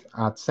break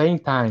at same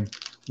time,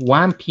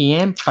 1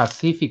 p.m.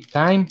 Pacific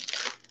time,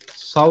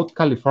 South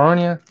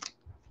California,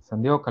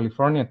 San Diego,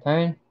 California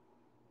time.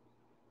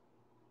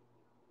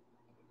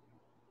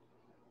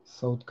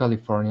 South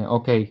California.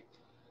 Okay.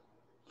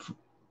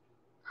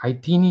 I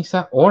think it's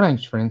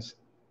orange, friends.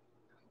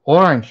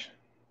 Orange.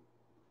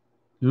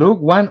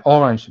 Look, one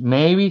orange.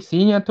 Maybe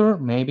signature,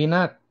 maybe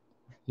not.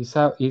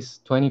 It's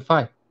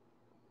 25.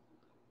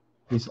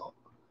 It's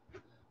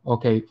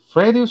okay.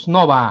 Fredius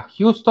Nova,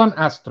 Houston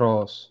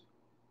Astros.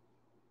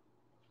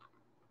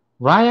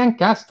 Ryan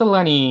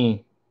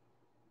Castellani,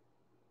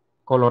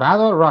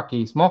 Colorado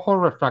Rockies,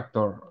 Mojo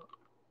Refractor.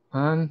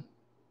 And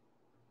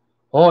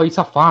oh, it's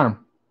a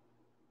farm.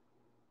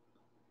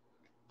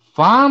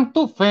 Farm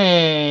to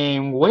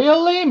Fame,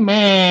 Willie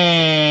Mays.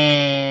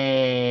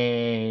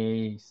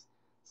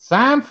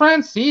 San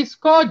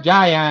Francisco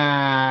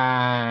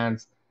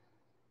Giants.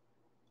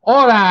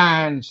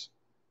 Orange.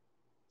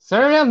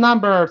 Serial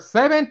number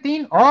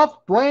 17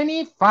 of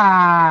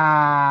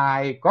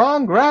 25.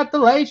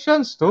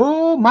 Congratulations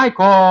to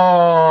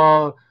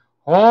Michael.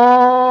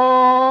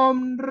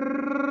 Home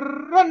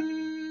run.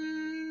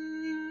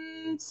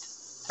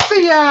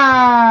 See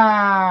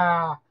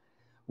ya.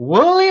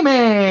 Willie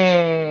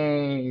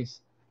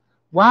Mays.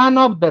 One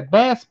of the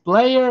best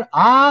players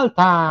all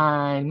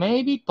time.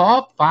 Maybe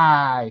top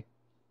 5.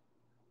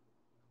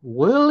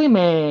 Willie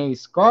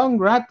Mays,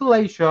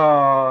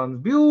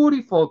 congratulations.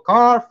 Beautiful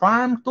card,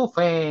 Farm to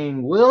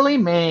Fame. Willie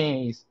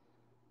Mays.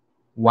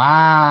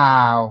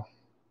 Wow.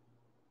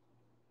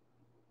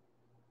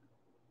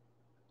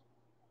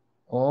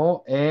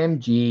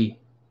 OMG.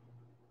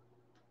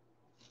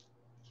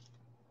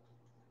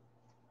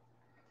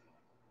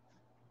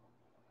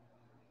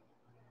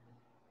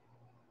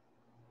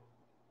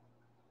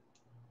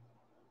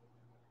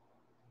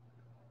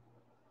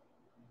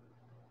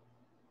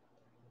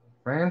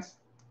 Friends,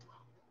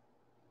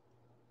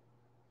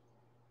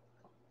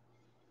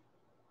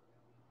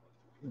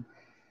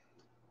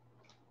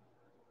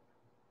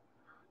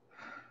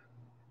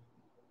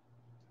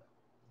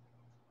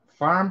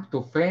 Farm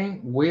to Fame,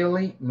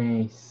 Willie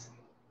Mays.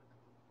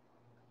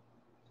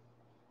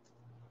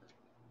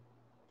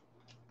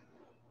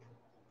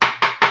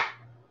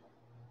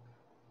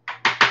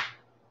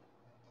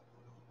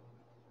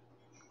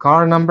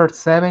 Card number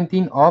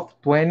 17 of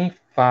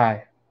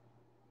 25.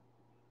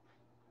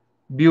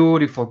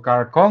 Beautiful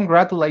card.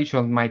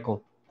 Congratulations,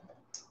 Michael.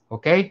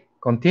 Okay,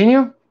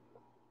 continue.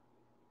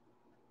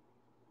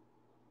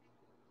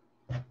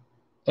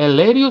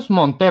 Elerius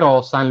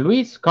Montero, San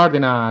Luis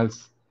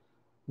Cardinals.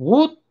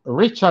 Wood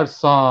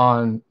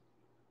Richardson,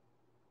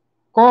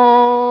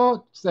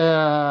 Toronto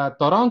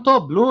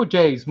Blue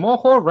Jays,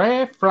 Mojo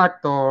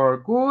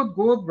Refractor.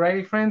 Good,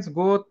 great friends,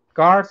 good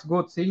cards,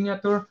 good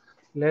signature.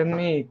 Let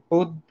me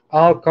put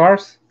all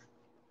cards,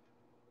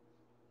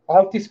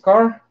 all this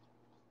card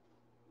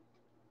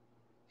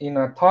in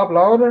a top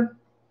loader,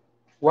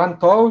 one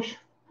touch,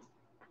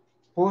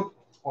 put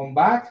on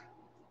back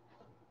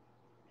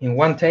in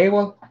one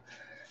table,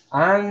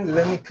 and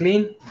let me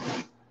clean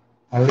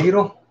a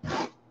little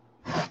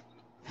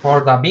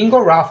for the bingo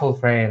raffle,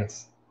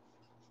 friends.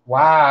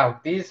 Wow,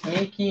 this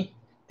Mickey,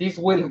 this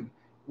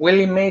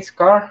Willie Mays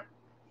card,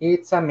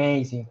 it's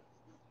amazing.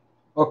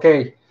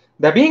 Okay,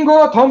 the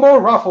bingo tumble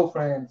raffle,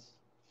 friends.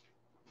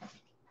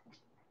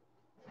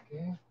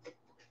 Okay.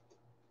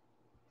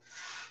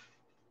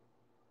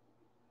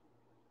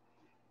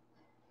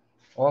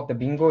 Oh, the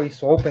bingo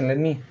is open. Let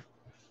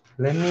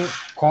me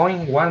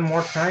coin one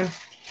more time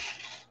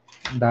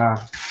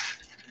the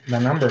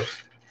numbers.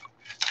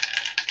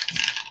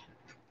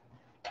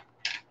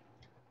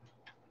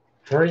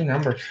 30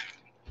 numbers.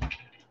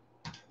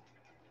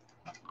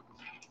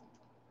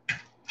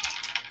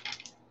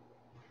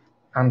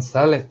 And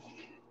sell it.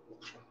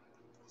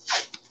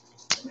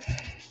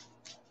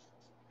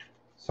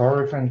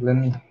 Sorry, friends. Let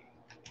me.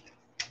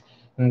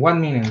 In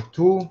 1 minute.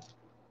 2,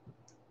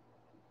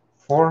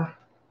 4,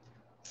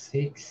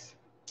 6,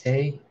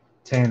 8,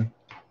 10.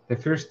 The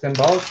first 10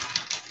 balls.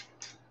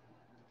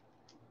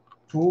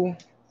 2,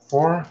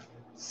 4,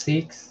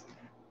 6,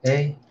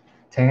 8,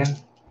 10,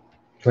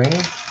 20.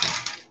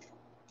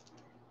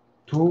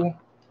 2,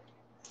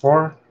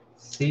 4,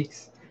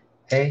 6,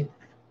 8,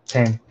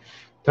 10,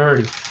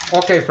 30.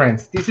 Okay,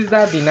 friends, this is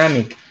the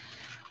dynamic.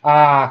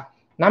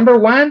 Number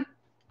 1,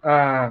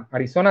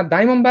 Arizona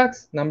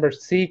Diamondbacks. Number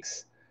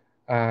 6,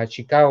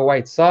 Chicago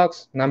White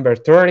Sox. Number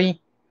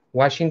 30,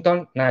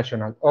 Washington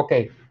Nationals.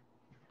 Okay,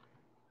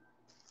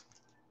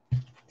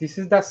 this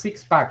is the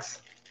 6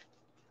 packs.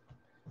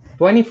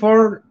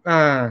 24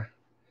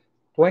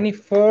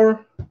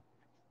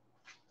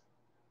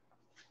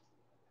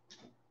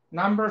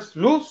 numbers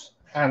lose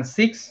and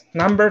 6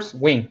 numbers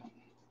win.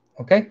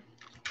 Okay.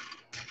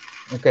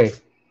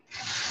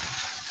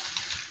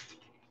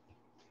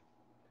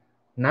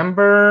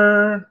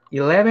 Number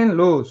 11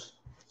 lose.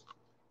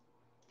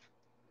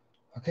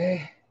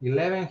 Okay,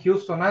 11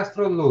 Houston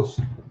Astros lose.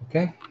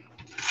 Okay.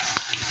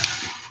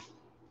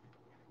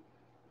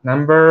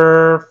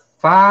 Number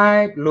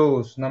 5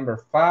 lose. Number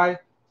 5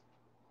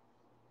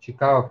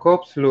 Chicago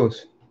Cubs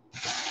lose.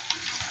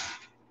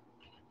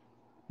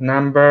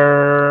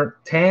 Number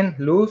 10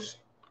 lose.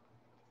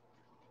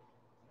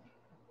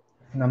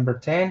 Number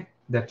 10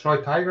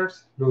 Detroit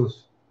Tigers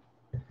lose.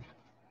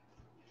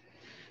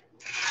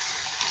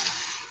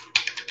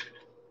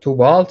 2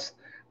 balls.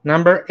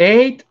 Number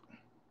 8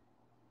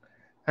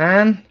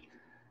 and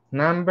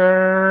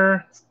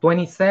number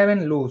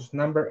 27 lose.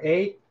 Number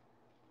 8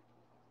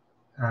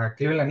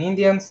 Cleveland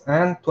Indians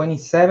and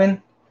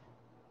 27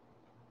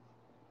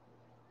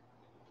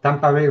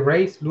 Tampa Bay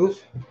Rays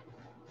lose.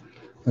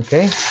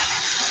 Okay.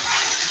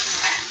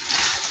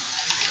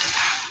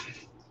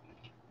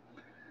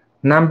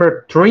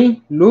 Number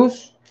 3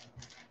 lose.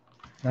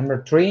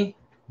 Number 3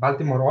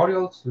 Baltimore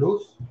Orioles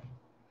lose.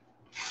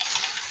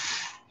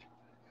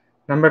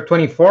 Number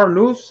 24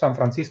 lose. San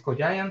Francisco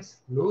Giants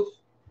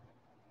lose.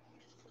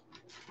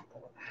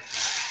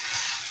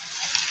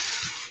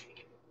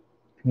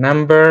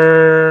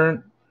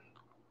 Number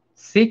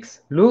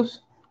 6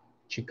 lose.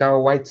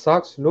 Chicago White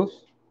Sox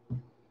lose.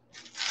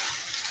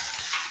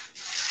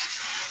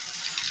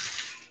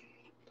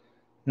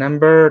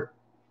 Number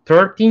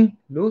 13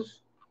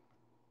 lose.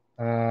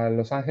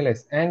 Los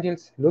Angeles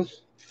Angels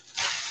lose.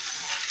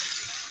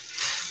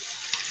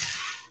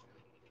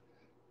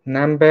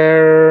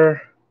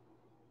 Number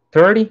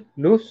 30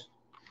 lose.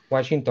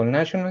 Washington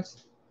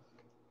Nationals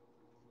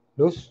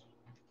lose.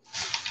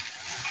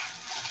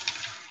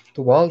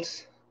 2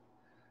 balls.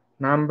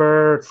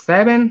 Number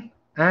 7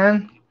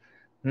 and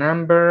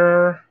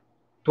number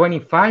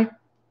 25.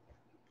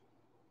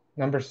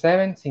 Number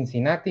 7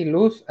 Cincinnati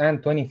lose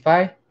and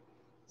 25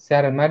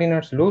 Seattle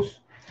Mariners lose.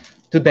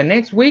 To the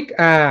next week,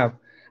 I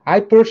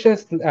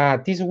purchased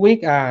this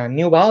week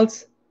new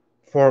balls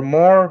for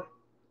more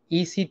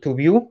easy to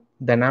view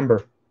the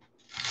number.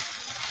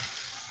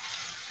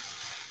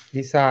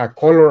 These are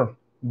color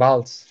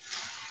balls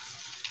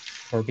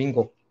for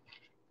bingo.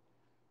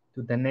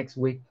 To the next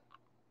week.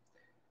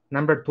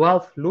 Number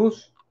 12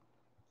 lose.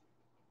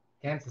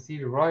 Kansas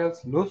City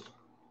Royals lose.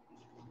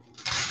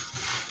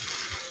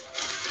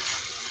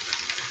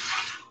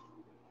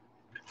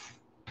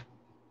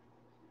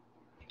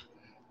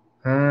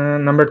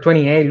 Number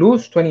 28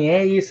 lose.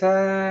 28 is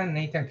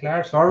Nathan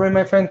Clark. Sorry,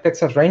 my friend.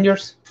 Texas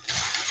Rangers.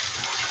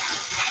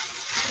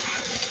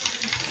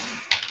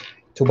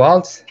 2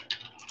 balls.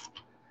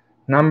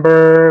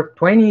 Number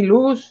 20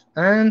 lose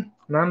and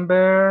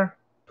number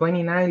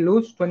 29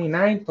 lose.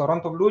 29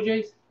 Toronto Blue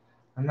Jays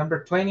and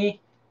number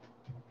 20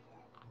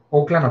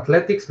 Oakland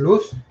Athletics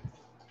lose.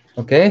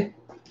 Okay.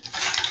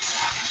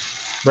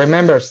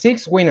 Remember,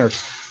 6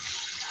 winners.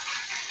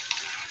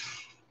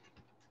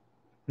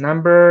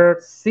 Number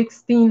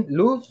 16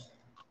 lose.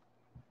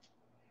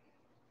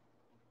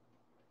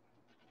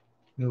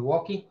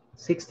 Milwaukee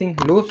 16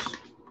 lose.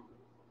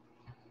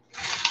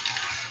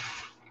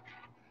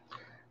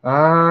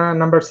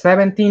 Number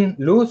 17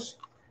 lose.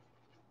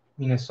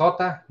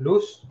 Minnesota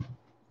lose.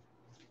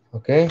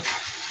 Okay.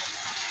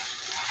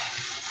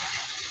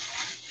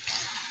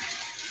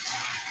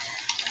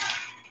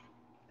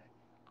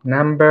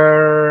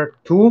 Number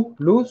 2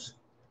 lose.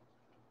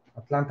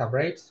 Atlanta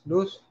Braves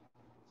lose.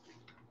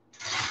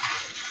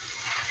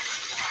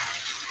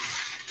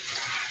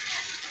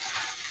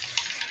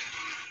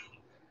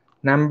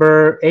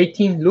 Number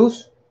 18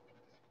 lose.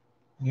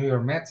 New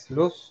York Mets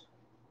lose.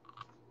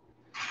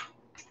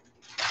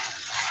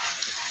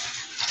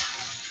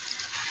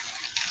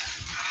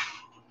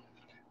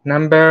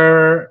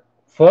 Number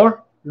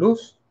 4,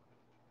 lose.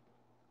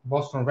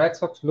 Boston Red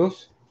Sox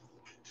lose.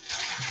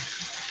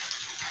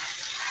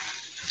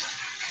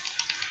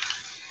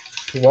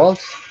 Two balls.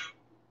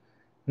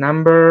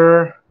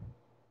 Number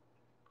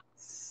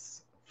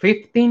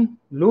 15,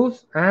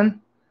 lose, and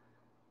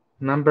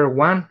number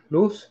 1,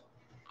 lose.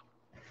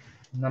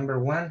 Number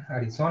 1,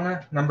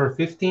 Arizona. Number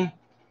 15,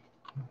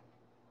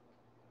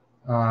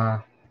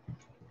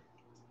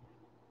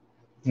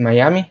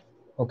 Miami.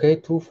 Okay,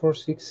 2, 4,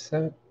 6,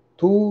 7.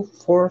 2,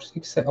 4,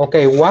 6, 7.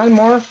 Okay, one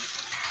more.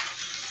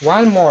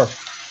 One more.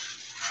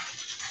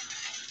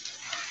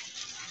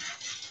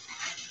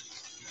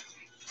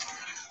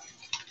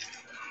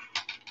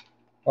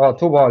 Oh,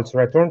 2 balls.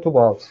 Return 2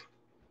 balls.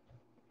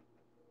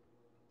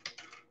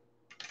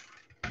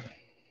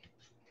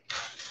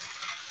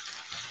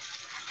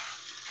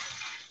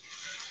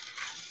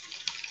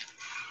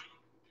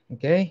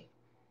 Okay.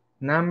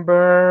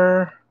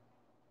 Number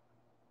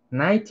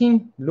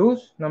 19,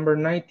 lose. Number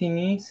 19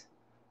 is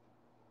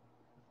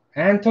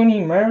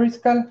Anthony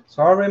Mariscal.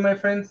 Sorry, my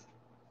friends.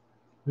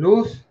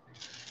 Lose.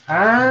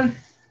 And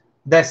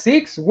the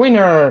 6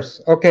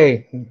 winners.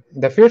 Okay.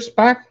 The first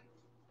pack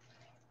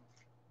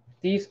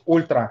is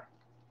Ultra.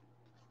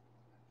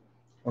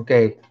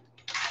 Okay.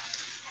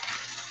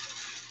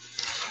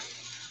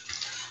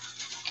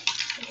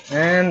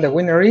 And the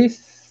winner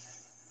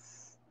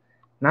is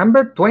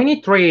number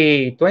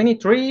 23.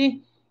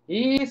 23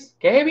 is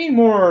Kevin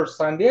Moore,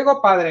 San Diego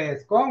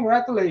Padres.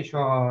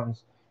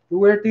 Congratulations. You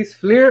were this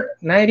Fleer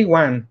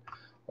 91.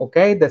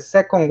 Okay, the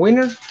second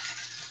winner.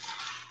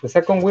 The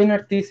second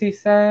winner, this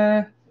is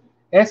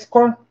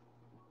Escort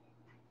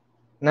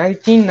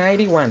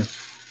 1991.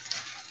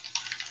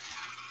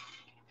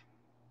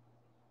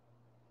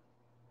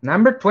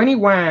 Number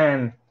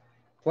 21.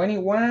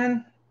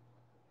 21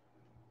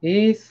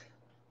 is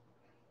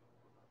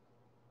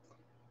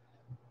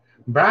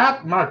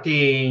Brad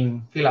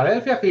Martin,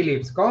 Philadelphia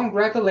Phillips.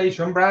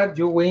 Congratulations, Brad.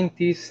 You win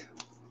this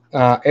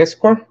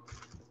Escort.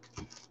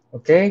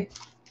 Okay,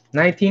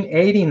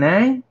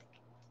 1989.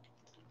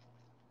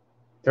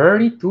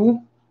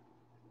 32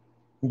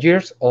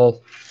 years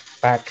old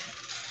pack.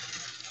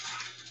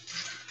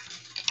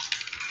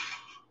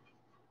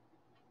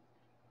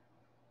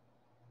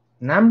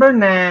 Number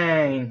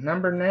 9.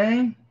 Number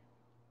 9.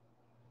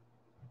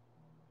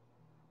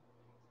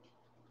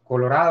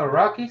 Colorado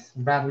Rockies,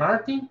 Brad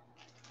Martin.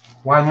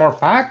 One more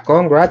pack.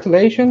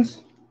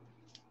 Congratulations.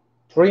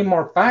 3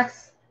 more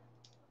packs.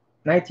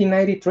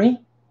 1993.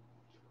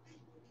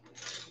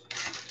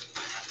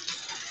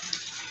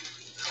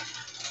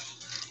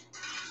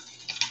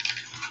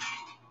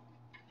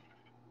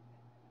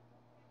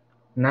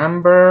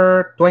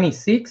 Number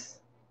 26.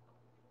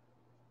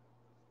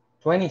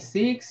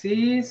 26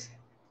 is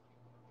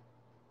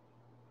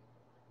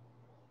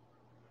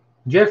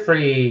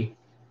Jeffrey,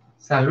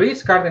 San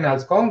Luis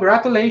Cardinals.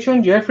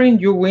 Congratulations, Jeffrey.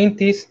 You win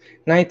this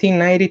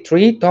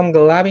 1993 Tom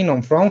Glavine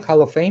on Front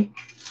Hall of Fame.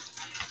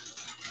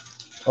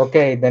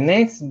 Okay, the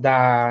next,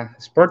 the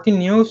Sporting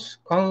News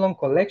Conlon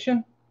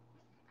Collection.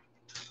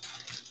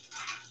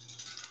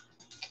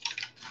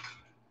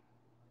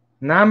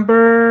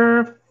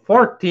 Number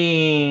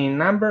 14.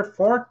 Number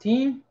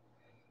 14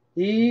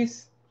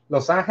 is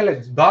Los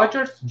Angeles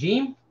Dodgers,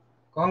 Jim.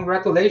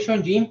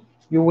 Congratulations, Jim.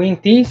 You win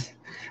this.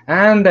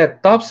 And the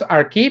tops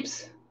are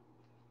keeps.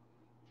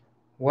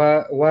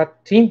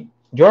 What team?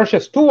 George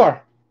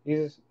Stewart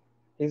is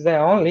the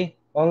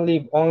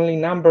only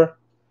number.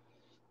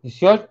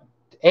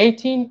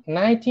 18,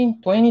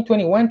 19, 20,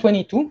 21,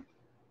 22.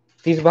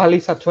 This value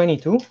is a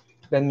 22.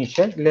 Let me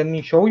check. Let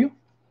me show you.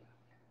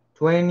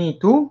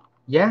 22.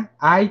 Yeah,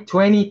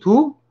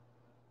 I-22.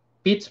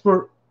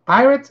 Pittsburgh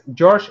Pirates,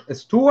 George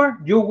Stewart.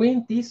 You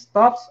win these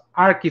tops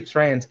are keeps,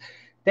 friends.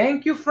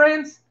 Thank you,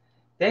 friends.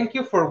 Thank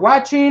you for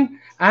watching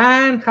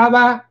and have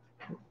a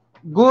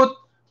good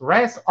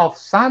rest of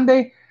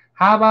Sunday.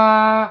 Have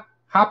a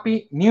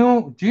happy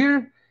new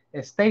year.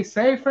 Stay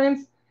safe,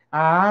 friends,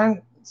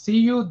 and see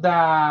you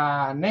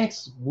the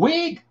next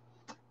week.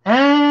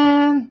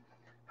 And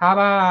have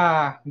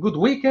a good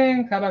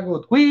weekend. Have a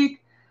good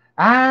week.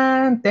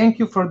 And thank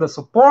you for the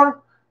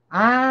support.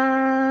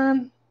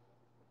 And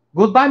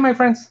goodbye, my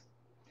friends.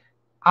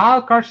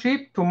 I'll car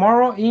ship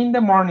tomorrow in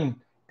the morning.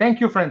 Thank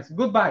you, friends.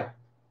 Goodbye.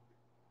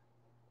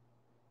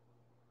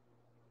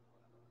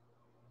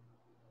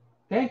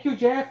 Thank you,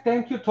 Jeff.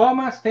 Thank you,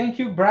 Thomas. Thank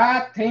you,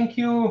 Brad. Thank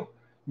you,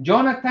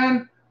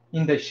 Jonathan,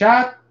 in the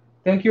chat.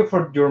 Thank you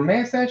for your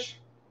message.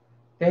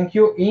 Thank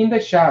you in the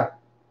chat.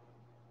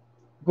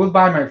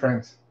 Goodbye, my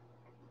friends.